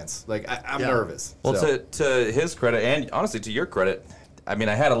clients. Like I'm nervous. Well, So. to his credit, and honestly to your credit, I mean,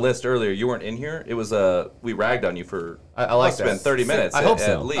 I had a list earlier. You weren't in here. It was we ragged on you for I like must have been that. 30 minutes. I hope at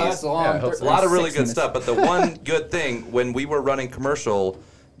so. least. That's long. Yeah, I hope so. A lot of really 6 good minutes. stuff. But the one good thing when we were running commercial,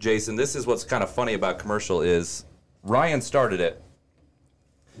 Jason, this is what's kind of funny about commercial is Ryan started it.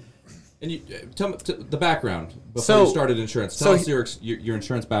 And you tell me the background before So- you started insurance. Tell us your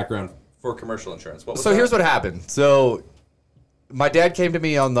insurance background. For commercial insurance. What was So that? here's what happened. So my dad came to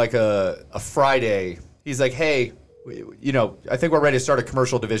me on like a Friday. He's like, hey, I think we're ready to start a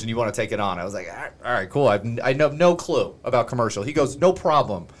commercial division. You want to take it on? I was like, all right, cool. I know no clue about commercial. He goes, no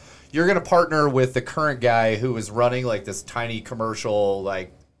problem. You're going to partner with the current guy who is running like this tiny commercial,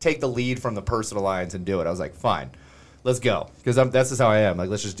 like take the lead from the personal lines and do it. I was like, fine, let's go. Because that's just how I am. Like,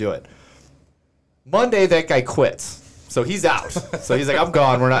 let's just do it. Monday, that guy quits. So he's out. So he's like, I'm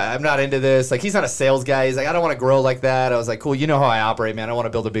gone. I'm not into this. Like, he's not a sales guy. He's like, I don't want to grow like that. I was like, cool, you know how I operate, man. I want to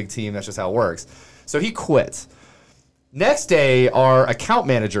build a big team. That's just how it works. So he quits. Next day, our account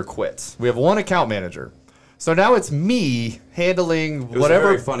manager quits. We have one account manager. So now it's me handling was a whatever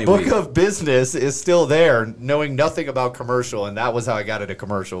very funny book week. of business is still there, knowing nothing about commercial. And that was how I got into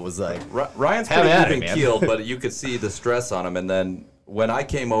commercial, was like, Ryan's Have pretty at it, even man. keeled, but you could see the stress on him. And then when I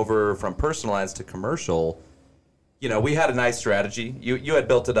came over from personal lines to commercial, we had a nice strategy. You had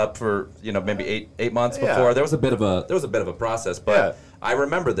built it up for maybe eight months Yeah. before. There was a bit of a process, but Yeah. I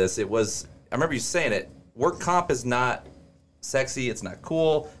remember this. I remember you saying it. Work comp is not sexy. It's not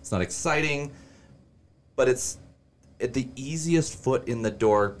cool. It's not exciting, but it's the easiest foot in the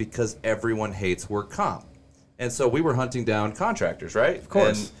door because everyone hates work comp. And so we were hunting down contractors, right? Of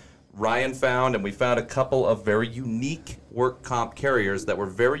course. And Ryan we found a couple of very unique work comp carriers that were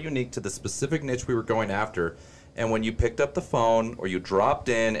very unique to the specific niche we were going after. And when you picked up the phone or you dropped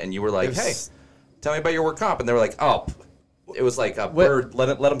in and you were like, hey, tell me about your work comp. And they were like, oh, it was like a bird,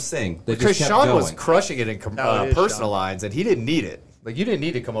 let them sing. They because just kept Sean was going. crushing it in it is personal Sean. lines, and he didn't need it. Like, you didn't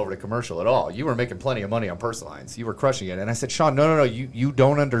need to come over to commercial at all. You were making plenty of money on personal lines. You were crushing it. And I said, Sean, no, you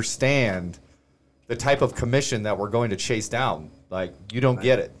don't understand the type of commission that we're going to chase down. Like, you don't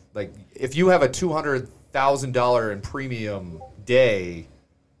get it. Like, if you have a $200,000 in premium day,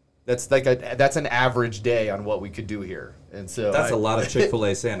 that's an average day on what we could do here. And so That's a lot of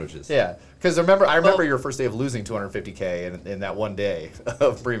Chick-fil-A sandwiches. Yeah, because I remember your first day of losing $250K in that one day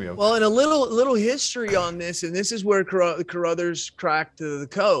of premium. Well, and a little history on this, and this is where Carruthers cracked the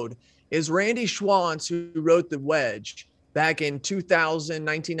code, is Randy Schwantz, who wrote The Wedge back in 2000,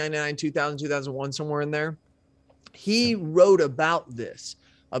 1999, 2000, 2001, somewhere in there. He wrote about this,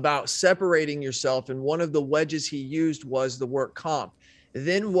 about separating yourself, and one of the wedges he used was the work comp.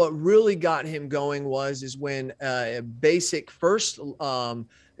 Then what really got him going is when basic first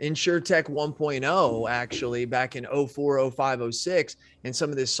InsurTech 1.0, actually back in 04, 05, 06, and some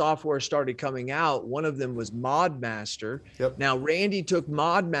of this software started coming out. One of them was ModMaster. Yep. Now, Randy took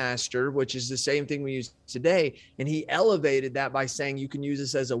ModMaster, which is the same thing we use today, and he elevated that by saying you can use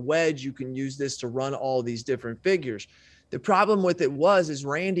this as a wedge. You can use this to run all these different figures. The problem with it is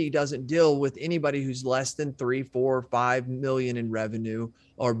Randy doesn't deal with anybody who's less than 3, 4, 5 million in revenue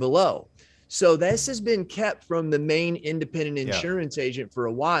or below. So this has been kept from the main independent insurance agent for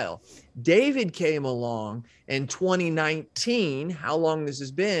a while. David came along in 2019, how long this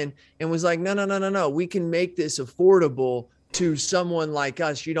has been, and was like, no. We can make this affordable to someone like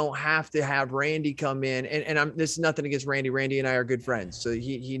us. You don't have to have Randy come in. And this is nothing against Randy. Randy and I are good friends, so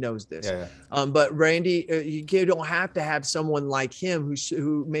he knows this. But Randy, you don't have to have someone like him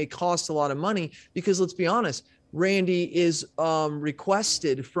who may cost a lot of money, because let's be honest, Randy is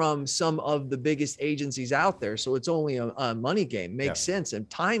requested from some of the biggest agencies out there. So it's only a money game, makes sense, and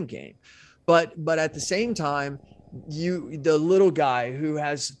time game. But at the same time, the little guy who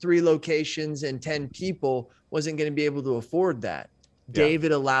has 3 locations and 10 people wasn't going to be able to afford that.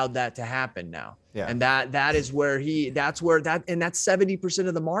 David allowed that to happen now. And that's where that's 70%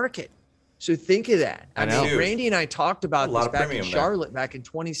 of the market. So think of that. I mean, Randy and I talked about this back in Charlotte back in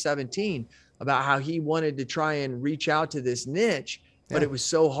 2017. About how he wanted to try and reach out to this niche, but it was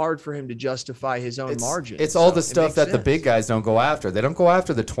so hard for him to justify his own margin. It's all the stuff that the big guys don't go after. They don't go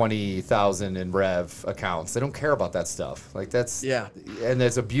after the 20,000 in rev accounts. They don't care about that stuff. Like that's and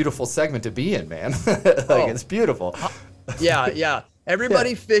it's a beautiful segment to be in, man. It's beautiful.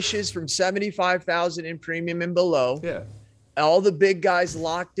 Everybody fishes from 75,000 in premium and below. All the big guys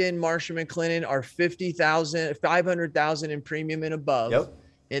locked in Marsh & McLennan are 50,000, 500,000 in premium and above.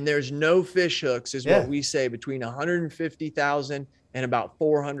 And there's no fish hooks, is what we say, between 150,000 and about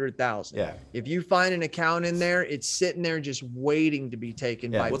 400,000. If you find an account in there, it's sitting there just waiting to be taken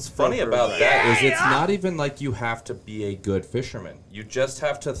by. What's funny about that is it's not even like you have to be a good fisherman. You just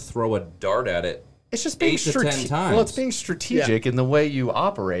have to throw a dart at it. It's just being 8 to 10 times. Well, it's being strategic in the way you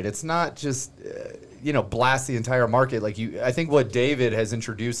operate. It's not just blast the entire market. I think what David has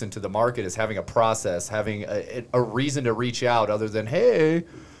introduced into the market is having a process, having a reason to reach out other than, hey,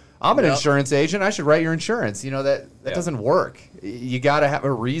 I'm an insurance agent, I should write your insurance. That doesn't work. You got to have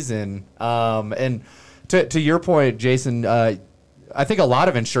a reason. And to your point, Jason, I think a lot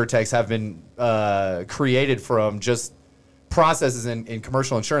of insurtechs have been created from just processes in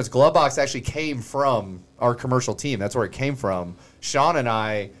commercial insurance. Glovebox actually came from our commercial team. That's where it came from. Sean and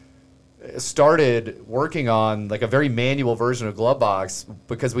I started working on like a very manual version of Glovebox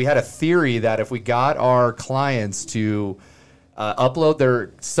because we had a theory that if we got our clients to upload their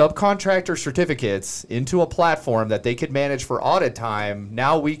subcontractor certificates into a platform that they could manage for audit time,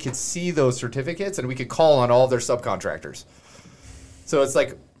 now we could see those certificates and we could call on all of their subcontractors. So it's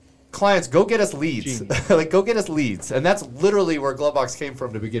like, clients, go get us leads. Go get us leads. And that's literally where Glovebox came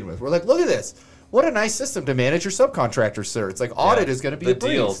from to begin with. We're like, look at this. What a nice system to manage your subcontractor, sir. It's like audit is going to be the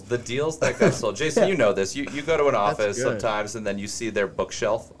deals that got sold. Jason, you know this. You go to an office sometimes and then you see their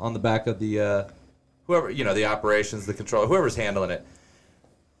bookshelf on the back of the whoever, the operations, the control, whoever's handling it.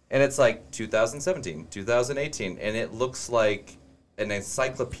 And it's like 2017, 2018, and it looks like an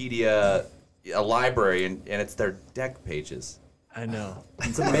encyclopedia, a library, and it's their deck pages. I know.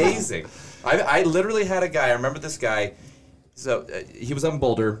 It's amazing. I literally had a guy, I remember this guy, so he was on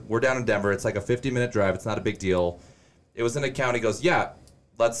Boulder. We're down in Denver. It's like a 50-minute drive. It's not a big deal. It was in a county. He goes, yeah,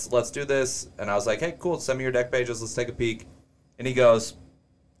 let's do this. And I was like, hey, cool, send me your deck pages. Let's take a peek. And he goes,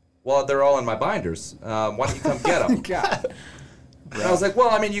 well, they're all in my binders. Why don't you come get them? God. And I was like, well,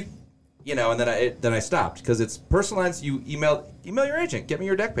 I mean, you know, and then I stopped because it's personalized. You email your agent, get me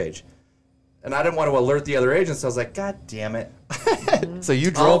your deck page. And I didn't want to alert the other agents, so I was like, God damn it. So you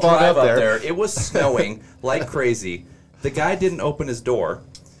drove on up there. It was snowing like crazy. The guy didn't open his door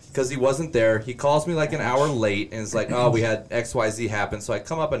because he wasn't there. He calls me like an hour late and is like, oh, we had XYZ happen. So I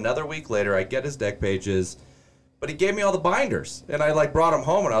come up another week later. I get his deck pages. But he gave me all the binders. And I brought them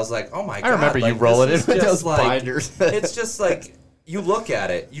home and I was like, oh my God. I remember you rolling in with those binders. It's just like, you look at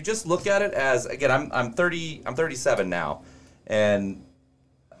it. You just look at it as, again, I'm 37 now. And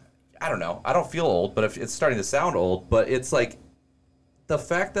I don't know. I don't feel old, but it's starting to sound old. But it's like the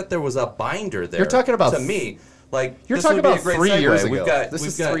fact that there was a binder there. You're talking about to me. Like you're this talking would be about a great 3 years segue. ago.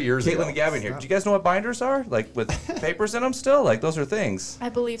 We've got 3 years Caitlin ago. and Gavin here. Do you guys know what binders are? Like with papers in them still? Like those are things. I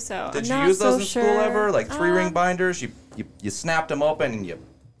believe so. Did I'm you not use those so in school sure. ever? Like 3-ring binders? You snapped them open and you.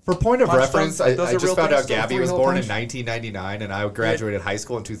 For point of Punched reference, them? Like, those I are just real found things out still? Gabby was Three-hole born in punch? 1999, and I graduated high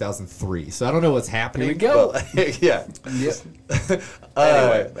school in 2003. So I don't know what's happening. Here we go. But, yeah.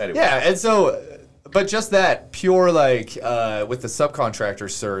 Anyway. Yeah, and so, but just that pure with the subcontractor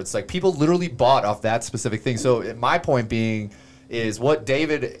certs, like people literally bought off that specific thing. So my point being is what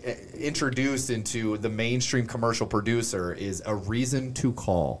David introduced into the mainstream commercial producer is a reason to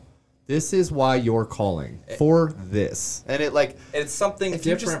call. This is why you're calling for this, and It's something if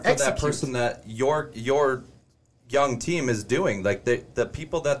you different just for that execute. person that your young team is doing. Like the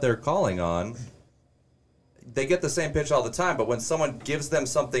people that they're calling on, they get the same pitch all the time, but when someone gives them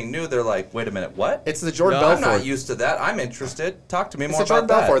something new, they're like, wait a minute, what? It's the Jordan I'm Belfort. not used to that. I'm interested. Talk to me It's more the Jordan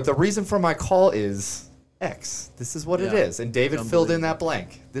about that. Belfort. The reason for my call is X. This is what it is. And David filled in that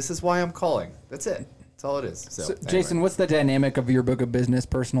blank. This is why I'm calling. That's it. That's all it is. So anyway. Jason, what's the dynamic of your book of business,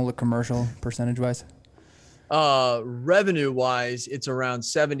 personal to commercial, percentage-wise? Revenue wise, it's around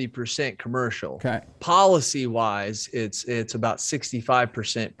 70% commercial. Okay. Policy wise, it's about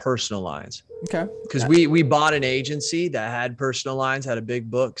 65% personal lines. Okay. Because we bought an agency that had personal lines, had a big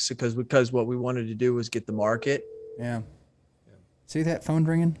book, because what we wanted to do was get the market. Yeah. See that phone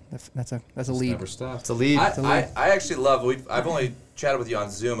ringing? That's a lead. Never stops. It's a lead. I actually love. I've only chatted with you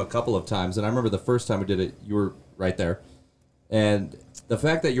on Zoom a couple of times, and I remember the first time we did it, you were right there, and the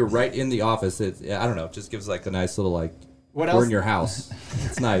fact that you're right in the office, I don't know, it just gives like a nice little like. What we're else? in your house.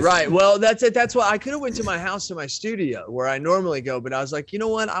 It's nice. Right. Well, that's it. That's why I could have went to my house to my studio where I normally go, but I was like, you know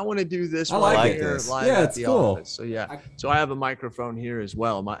what? I want to do this. I like right it. here this. live Yeah, at it's the cool. office. So yeah. So I have a microphone here as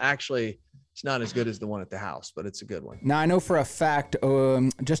well. It's not as good as the one at the house, but it's a good one. Now, I know for a fact,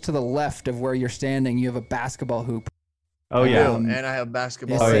 just to the left of where you're standing, you have a basketball hoop. Oh yeah. And I have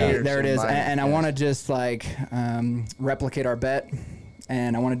basketball. Yes, players there it in is. my- And I want to just replicate our bet.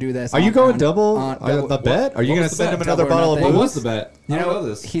 And I want to do this. Are you going on double on the bet? Are you what going was to the send bet? him another Double or bottle of nothing. What booze? was the bet? You I don't know, know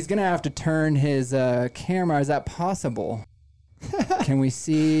this. he's gonna have to turn his camera. Is that possible? Can we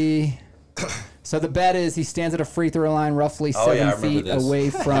see? So the bet is he stands at a free throw line, roughly Oh, yeah, I 7 remember feet this. away I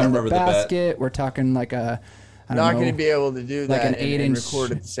from the remember the bet. basket. We're talking like a. I don't Not know, going to be able to do like that an and 8-inch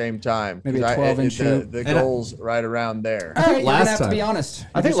record at the same time. maybe a 'Cause 12-inch hoop. The goal's right around there. All right, you're gonna Last have to time. be honest.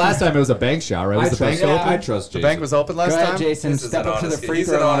 I think last time it was a bank shot, right? Was the bank open? I trust The Jason. bank was open last Go ahead, time? Jason. This is Step an up to the honest guy. free He's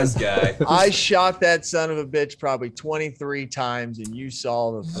an throw line. honest guy. I shot that son of a bitch probably 23 times, and you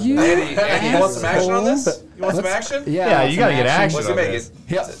saw the. You Andy, you want some action on this? asshole. You want some Let's- action? Yeah, you got to get action. What's he on make this. it?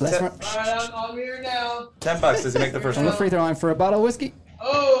 Yeah, let's run All right, I'm here now. $10. Does he make the first on the one? free throw line for a bottle of whiskey.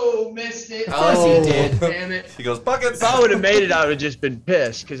 Oh, missed it. Oh, he did. Damn it. He goes buckets. If I would have made it, I would have just been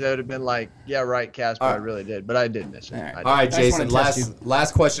pissed because I would have been like, yeah, right, Casper, I really did. But I did miss it. All right. I did. All right, I just Jason, wanna test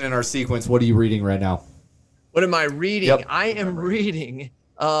last question in our sequence. What are you reading right now? What am I reading? Yep. I am reading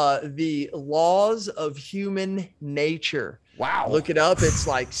The Laws of Human Nature. Wow. Look it up. It's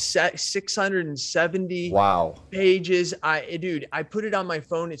like 670 Wow. pages. I put it on my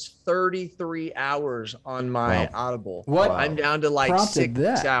phone. It's 33 hours on my Audible. What I'm down to like prompted 6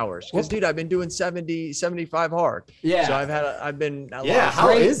 that? hours. Because, dude, I've been doing 75 hard. Yeah. So I've been. a Yeah, lot- how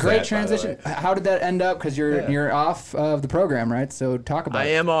great, is great that, by the transition. How did that end up? Because you're off of the program, right? So talk about I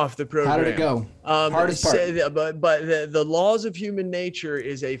it. am off the program. How did it go? Hardest part. But the Laws of Human Nature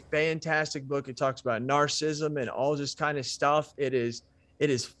is a fantastic book. It talks about narcissism and all this kind of stuff. It is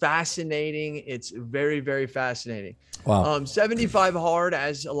fascinating. It's very, very fascinating. Wow. 75 hard,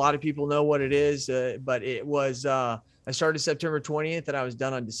 as a lot of people know what it is, but it was. I started September 20th and I was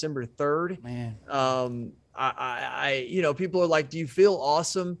done on December 3rd. Man. People are like, do you feel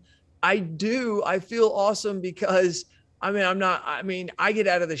awesome? I do. I feel awesome because I get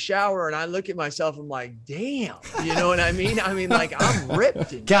out of the shower and I look at myself. I'm like, damn, you know what I mean? Like I'm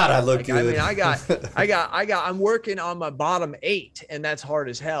ripped. and God, I look like, good. I'm working on my bottom 8 and that's hard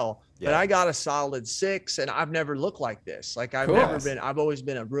as hell. But Yeah. I got a solid 6 and I've never looked like this. Like I've always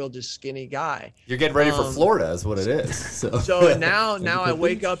been a real just skinny guy. You're getting ready for Florida is what it is. So now I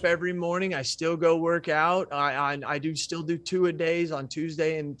wake up every morning. I still go work out. I still do 2 a days on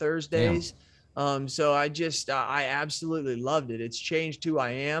Tuesday and Thursdays. So I absolutely loved it. It's changed who I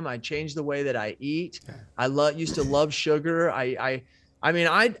am. I changed the way that I eat. I used to love sugar. I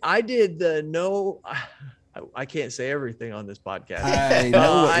did the no. I can't say everything on this podcast. I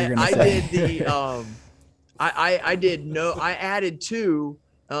know what you're gonna say. I added 2,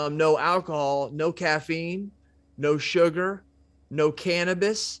 no alcohol, no caffeine, no sugar, no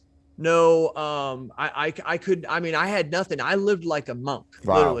cannabis, no, I had nothing. I lived like a monk,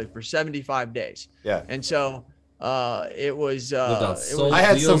 literally for 75 days. Yeah. And so, it was, Lived on soul I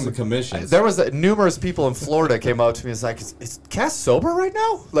had deals some and commissions. There was numerous people in Florida came up to me. It's like, is Cass sober right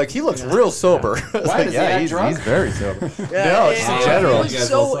now? Like he looks real sober. Why, does he act drunk? He's very sober. Yeah, No, just in general.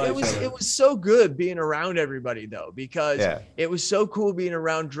 It was so good being around everybody though, because it was so cool being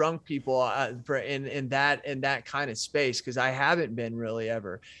around drunk people in that kind of space, because I haven't been really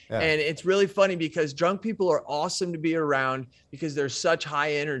ever. Yeah. And it's really funny because drunk people are awesome to be around because they're such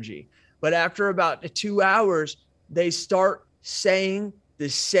high energy. But after about 2 hours, they start saying the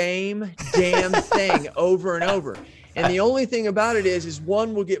same damn thing over and over. And the only thing about it is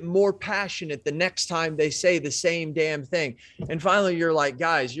one will get more passionate the next time they say the same damn thing. And finally, you're like,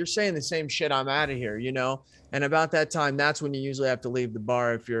 guys, you're saying the same shit. I'm out of here, you know? And about that time, that's when you usually have to leave the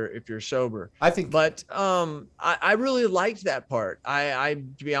bar if you're sober. I think, But I really liked that part. I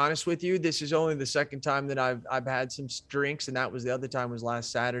to be honest with you, this is only the second time that I've had some drinks, and that was the other time was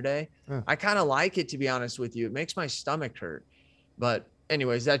last Saturday. I kind of like it, to be honest with you. It makes my stomach hurt. But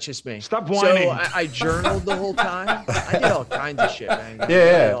anyways, that's just me. Stop whining. So I journaled the whole time. I did all kinds of shit, man. I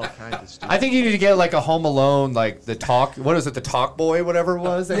Yeah, did all kinds of stuff. I think you need to get like a Home Alone, like the talk. What is it? The Talk Boy, whatever it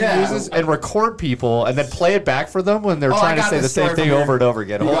was that he uses, and record people, and then play it back for them when they're trying to say the same thing over and over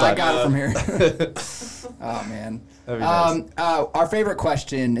again. Hold on. I got it from here. Oh man. That'd be nice. Our favorite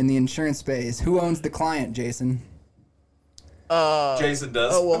question in the insurance space: who owns the client, Jason? Jason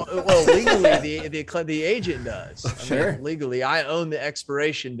does. Oh well, legally the agent does. I Sure. mean, legally, I own the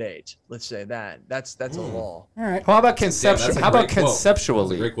expiration date. Let's say that. That's a law. All right. How about That's conceptually? a How about great quote.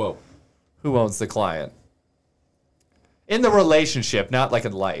 conceptually? Great quote. Who owns the client? In the relationship, not like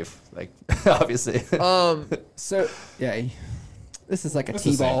in life. Like obviously. So yeah, this is like a That's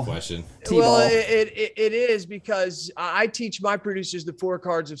the same T-ball. question. Well, it is because I teach my producers the 4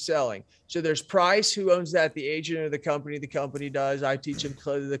 cards of selling. So there's price, who owns that? The agent or the company does. I teach them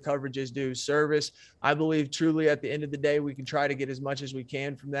the coverages due. Service, I believe truly at the end of the day, we can try to get as much as we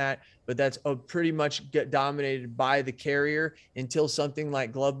can from that, but that's pretty much get dominated by the carrier until something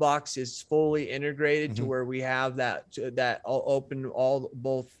like Glovebox is fully integrated to where we have that open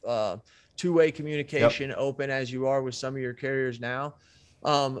both two-way communication open as you are with some of your carriers now.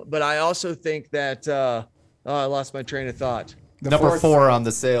 But I also think that I lost my train of thought. Number 4 on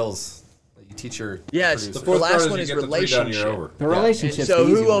the sales. You teach your Yes, producers. the last one is relationship. The relationship. So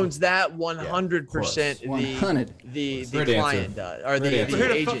who owns that 100%? 100. The Great client answer. does, or the Great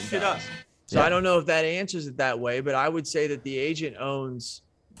answer. agent does. So I don't know if that answers it that way, but I would say that the agent owns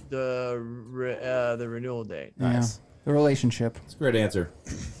the renewal date. Nice. Yeah, the relationship. It's a great answer.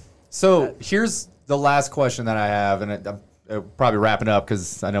 So here's the last question that I have, and I'm probably wrapping up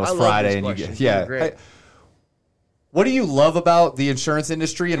because I know it's I love Friday. these And you questions. get, yeah. They're great. What do you love about the insurance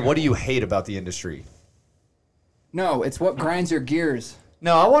industry, and what do you hate about the industry? No, it's what grinds your gears.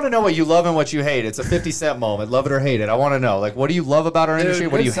 No, I want to know what you love and what you hate. It's a 50 Cent moment. Love it or hate it. I want to know. Like, what do you love about our industry?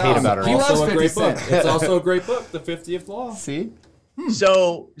 What do you good hate song. about our He industry? loves Also a 50 great book. Cent. It's also a great book, The 50th Law. See?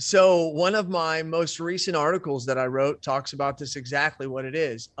 So one of my most recent articles that I wrote talks about this exactly what it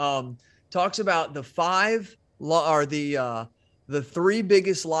is. Talks about the 3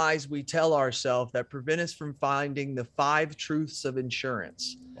 biggest lies we tell ourselves that prevent us from finding the 5 truths of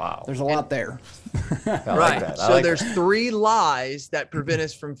insurance. Wow. There's a lot there. I like that. I So like there's that. 3 lies that prevent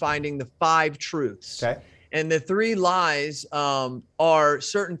us from finding the 5 truths. Okay. And the 3 lies are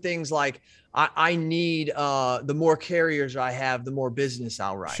certain things like I need the more carriers I have, the more business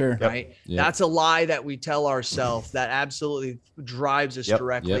I'll write. Sure. Right. Yep. That's a lie that we tell ourselves that absolutely drives us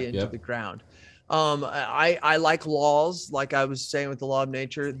directly into the ground. I like laws, like I was saying with the law of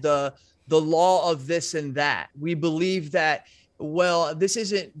nature, the law of this and that. We believe that, well, this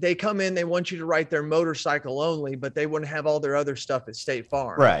isn't, they come in, they want you to write their motorcycle only, but they wouldn't have all their other stuff at State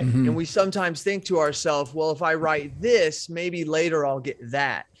Farm. Right. And we sometimes think to ourselves, well, if I write this, maybe later I'll get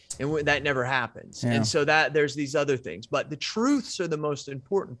that. And that never happens. Yeah. And so that there's these other things, but the truths are the most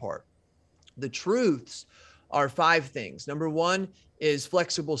important part. The truths are 5 things. Number 1 is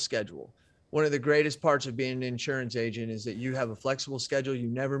flexible schedule. One of the greatest parts of being an insurance agent is that you have a flexible schedule. You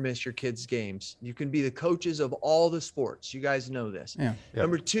never miss your kids' games. You can be the coaches of all the sports. You guys know this. Yeah.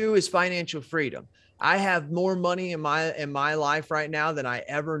 Number 2 is financial freedom. I have more money in my life right now than I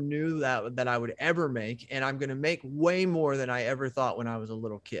ever knew that I would ever make, and I'm going to make way more than I ever thought when I was a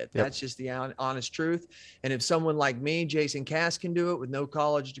little kid. Yep. That's just the honest truth. And if someone like me, Jason Cass, can do it with no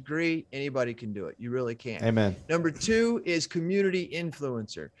college degree, anybody can do it. You really can. Amen. Number 2 is community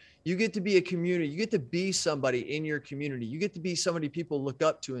influencer. You get to be a community. You get to be somebody in your community. You get to be somebody people look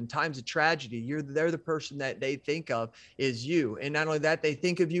up to in times of tragedy. They're the person that they think of is you. And not only that, they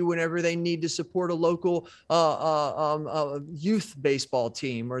think of you whenever they need to support a local youth baseball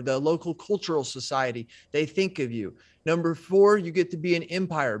team or the local cultural society. They think of you. Number 4, you get to be an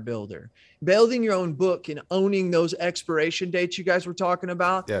empire builder. Building your own book and owning those expiration dates you guys were talking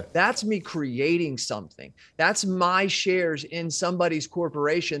about, that's me creating something. That's my shares in somebody's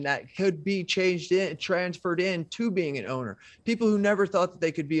corporation that could be transferred in to being an owner. People who never thought that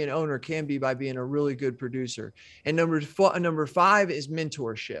they could be an owner can be by being a really good producer. And number 5 is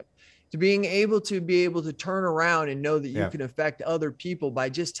mentorship. To being able to turn around and know that you can affect other people by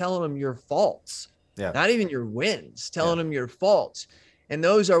just telling them your faults. Not even your wins, telling them your faults. And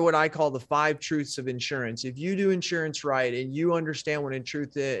those are what I call the 5 truths of insurance. If you do insurance right and you understand what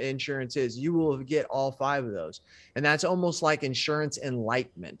insurance is, you will get all 5 of those. And that's almost like insurance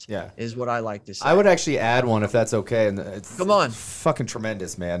enlightenment. Is what I like to say. I would actually add one if that's okay. And it's Come on. fucking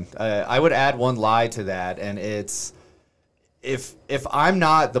tremendous, man. I would add one lie to that, and it's if I'm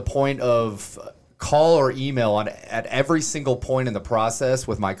not the point of call or email at every single point in the process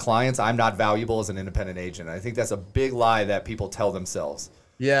with my clients, I'm not valuable as an independent agent. I think that's a big lie that people tell themselves.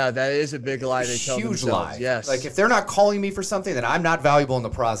 Yeah, that is a big lie they tell Huge themselves. lie. Yes. Like if they're not calling me for something, then I'm not valuable in the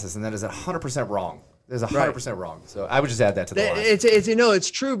process, and that is 100% wrong. That is 100% wrong. So I would just add that to the line.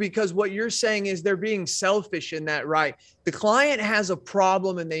 It's true, because what you're saying is they're being selfish in that, right? The client has a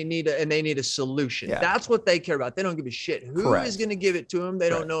problem and they need a solution. Yeah. That's what they care about. They don't give a shit who is going to give it to them. They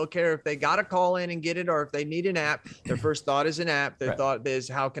don't care if they got to call in and get it, or if they need an app. Their first thought is an app. Their thought is,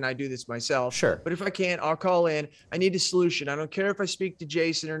 how can I do this myself? Sure. But if I can't, I'll call in. I need a solution. I don't care if I speak to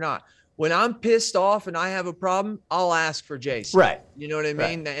Jason or not. When I'm pissed off and I have a problem, I'll ask for Jason. Right. You know what I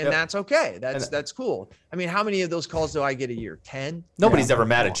mean? And that's okay. That's cool. I mean, how many of those calls do I get a year? 10? Nobody's ever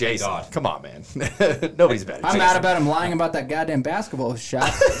mad at Jason. Come on, man. Nobody's mad at Jason. I'm mad about him lying about that goddamn basketball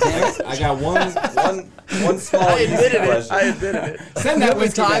shot. Damn it. I got one small. I admitted it. Send that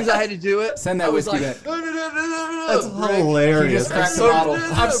whiskey times back. I had to do it. Send that I was whiskey like, back. That's hilarious. You just cracked the bottle.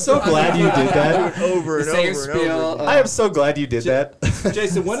 I'm so glad you did that. over and The same over and spiel. over. I am so glad you did that.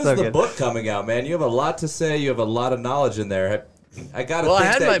 Jason, when is So the good. book coming out, man? You have a lot to say. You have a lot of knowledge in there. I gotta Well, I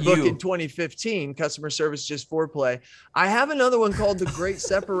think had that my book in 2015, Customer Service Just Foreplay. I have another one called The Great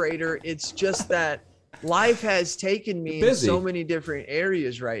Separator. It's just that life has taken me in so many different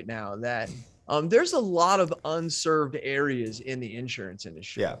areas right now that there's a lot of unserved areas in the insurance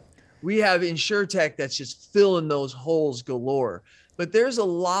industry. Yeah. We have InsurTech that's just filling those holes galore. But there's a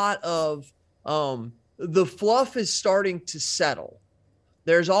lot of the fluff is starting to settle.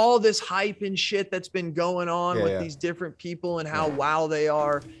 There's all this hype and shit that's been going on with these different people and how wow they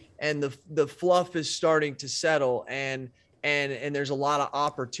are, and the fluff is starting to settle, and there's a lot of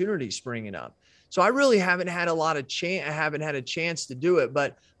opportunity springing up. So I really haven't had a chance to do it,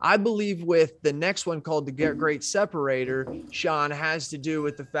 but I believe with the next one called the Great Separator, Sean, has to do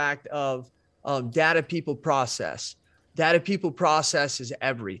with the fact of data, people, process. Data, people, process is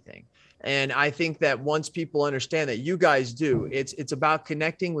everything. And I think that once people understand that, you guys do, it's about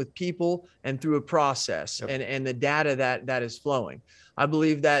connecting with people and through a process and the data that is flowing. I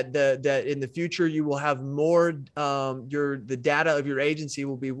believe that that in the future you will have more. The data of your agency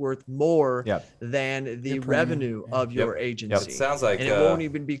will be worth more than the revenue of your agency. It sounds like, and it won't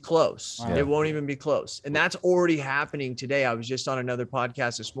even be close. It won't even be close, and that's already happening today. I was just on another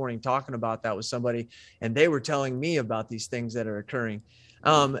podcast this morning talking about that with somebody, and they were telling me about these things that are occurring.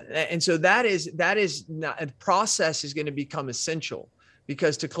 And so that is not, a process is going to become essential,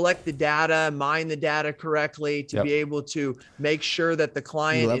 because to collect the data, mine the data correctly, to be able to make sure that the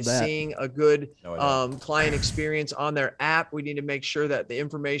client is seeing a good client experience on their app, we need to make sure that the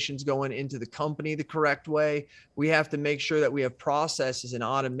information's going into the company the correct way. We have to make sure that we have processes and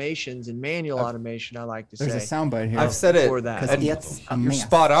automations and manual automation, I like to say. There's a soundbite here. I've said it. For that. And It's a you're mess.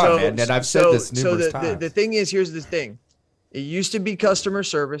 spot on, man. And I've said this numerous times. The thing is, here's the thing. It used to be customer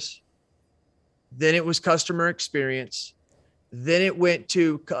service. Then it was customer experience. Then it went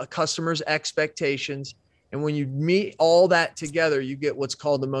to customers' expectations. And when you meet all that together, you get what's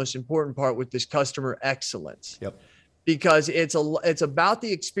called the most important part, with this customer excellence. Because it's about the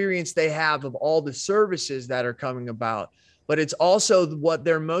experience they have of all the services that are coming about. But it's also what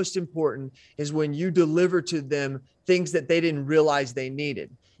they're most important is when you deliver to them things that they didn't realize they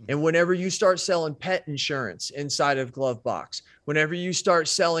needed. And whenever you start selling pet insurance inside of Glovebox, whenever you start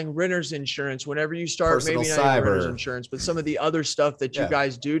selling renter's insurance, whenever you start Personal maybe not even renter's cyber insurance, but some of the other stuff that you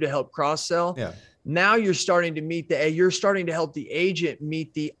guys do to help cross sell, Yeah. now you're starting to you're starting to help the agent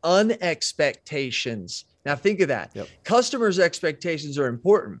meet the unexpectations. Now think of that. Customers' expectations are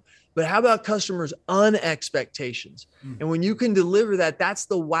important, but how about customers' unexpectations? And when you can deliver that, that's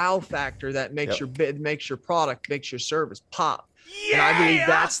the wow factor that makes makes your product, makes your service pop. And I believe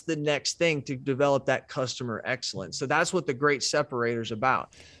that's the next thing to develop that customer excellence. So that's what the Great Separator is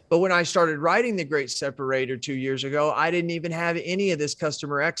about. But when I started writing the Great Separator 2 years ago, I didn't even have any of this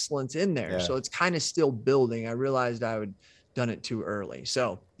customer excellence in there. So it's kind of still building. I realized I would done it too early.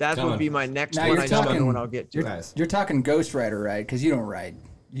 So that would be my next Now one. you're I just don't know talking- when I'll get to it. You're talking ghostwriter, right? Because you don't write.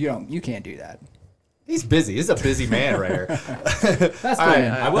 You can't do that. He's busy. He's a busy man right here. That's All cool. right.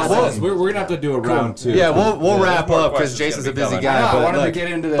 I will say this, we're gonna have to do a round two. Yeah, we'll wrap more up because questions Jason's a gonna be busy coming. guy. I know, I but wanted to like-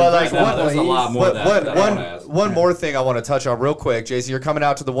 get into the. but like, No, there's a lot more that I wanna ask. One more thing I want to touch on real quick, Jason. You're coming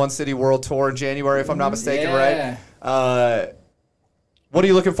out to the One City World Tour in January, if I'm not mistaken, right? what are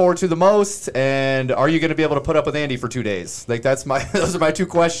you looking forward to the most? And are you going to be able to put up with Andy for 2 days? Like those are my 2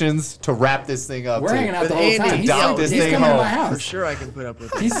 questions to wrap this thing up. We're hanging out the whole time. He's coming to my house. For sure, I can put up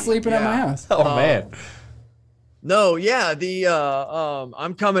with it. He's sleeping at my house. Oh man. No, yeah,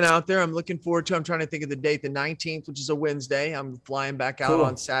 I'm coming out there. I'm looking forward to. I'm trying to think of the date, the 19th, which is a Wednesday. I'm flying back out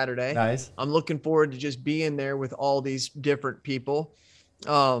on Saturday. Nice. I'm looking forward to just being there with all these different people.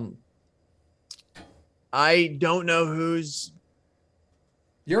 I don't know whose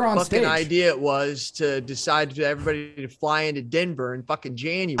You're on fucking stage. idea it was to decide for everybody to fly into Denver in fucking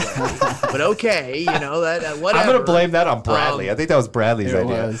January. But okay, that whatever. I'm gonna blame that on Bradley. I think that was Bradley's It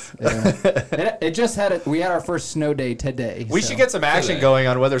idea. was. Yeah. it just had we had our first snow day today. We should get some action going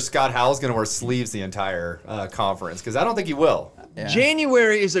on whether Scott Howell's gonna wear sleeves the entire conference, because I don't think he will. Yeah.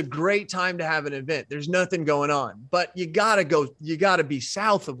 January is a great time to have an event. There's nothing going on, but you gotta be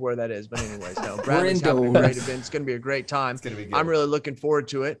south of where that is. But anyways, no, Bradley's having a great event. It's gonna be a great time. It's gonna be good. I'm really looking forward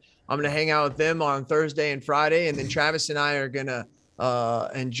to it. I'm gonna hang out with them on Thursday and Friday, and then Travis and I are gonna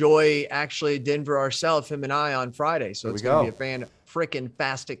enjoy actually Denver ourselves, him and I, on Friday. So it's gonna be a freaking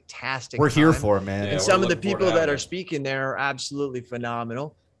fantastic. We're here time. for it, man. And some of the people that are speaking there are absolutely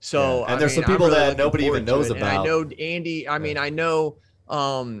phenomenal. So, and there's some people I'm really that nobody even knows and about. I know Andy. I mean, I know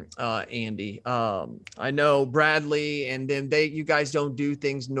Andy. I know Bradley, and then you guys don't do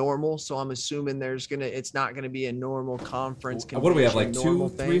things normal. So I'm assuming it's not gonna be a normal conference. What do we have, like normal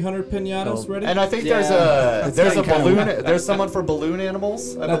 300 pinatas ready? And I think Yeah, there's a getting kinda balloon. weird. There's someone for balloon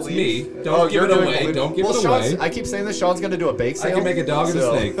animals. That's believe. me. Don't give you're it doing away. balloon- Don't give well, it Sean's, away. I keep saying this. Sean's gonna do a bake sale. I can make a dog and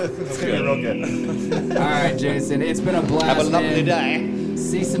a snake. It's gonna be real good. All right, Jason. It's been a blast. Have a lovely man. day.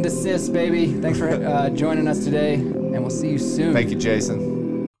 Cease and desist, baby. Thanks for joining us today, and we'll see you soon. Thank you,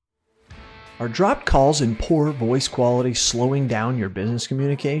 Jason. Are dropped calls and poor voice quality slowing down your business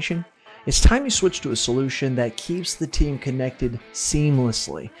communication? It's time you switch to a solution that keeps the team connected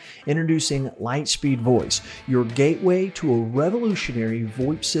seamlessly. Introducing Lightspeed Voice, your gateway to a revolutionary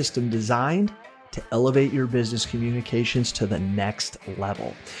VoIP system designed to elevate your business communications to the next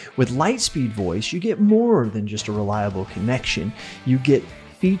level. With Lightspeed Voice, you get more than just a reliable connection. You get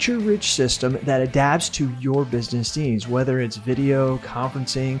feature-rich system that adapts to your business needs, whether it's video,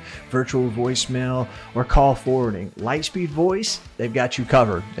 conferencing, virtual voicemail, or call forwarding. Lightspeed Voice, they've got you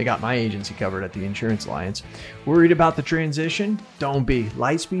covered. They got my agency covered at the Insurance Alliance. Worried about the transition? Don't be.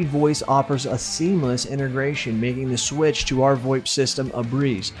 Lightspeed Voice offers a seamless integration, making the switch to our VoIP system a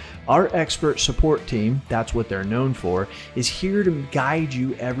breeze. Our expert support team, that's what they're known for, is here to guide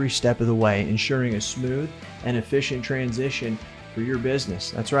you every step of the way, ensuring a smooth and efficient transition for your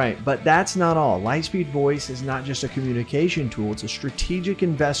business. That's right. But that's not all. Lightspeed Voice is not just a communication tool. It's a strategic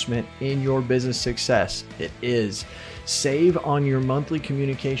investment in your business success. It is. Save on your monthly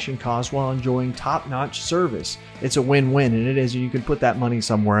communication costs while enjoying top-notch service. It's a win-win, and it is. You can put that money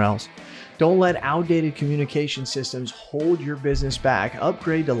somewhere else. Don't let outdated communication systems hold your business back.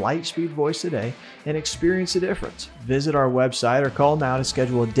 Upgrade to Lightspeed Voice today and experience the difference. Visit our website or call now to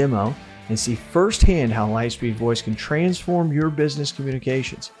schedule a demo and see firsthand how Lightspeed Voice can transform your business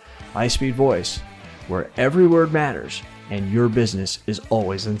communications. Lightspeed Voice, where every word matters and your business is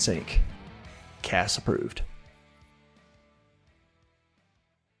always in sync. CAS approved.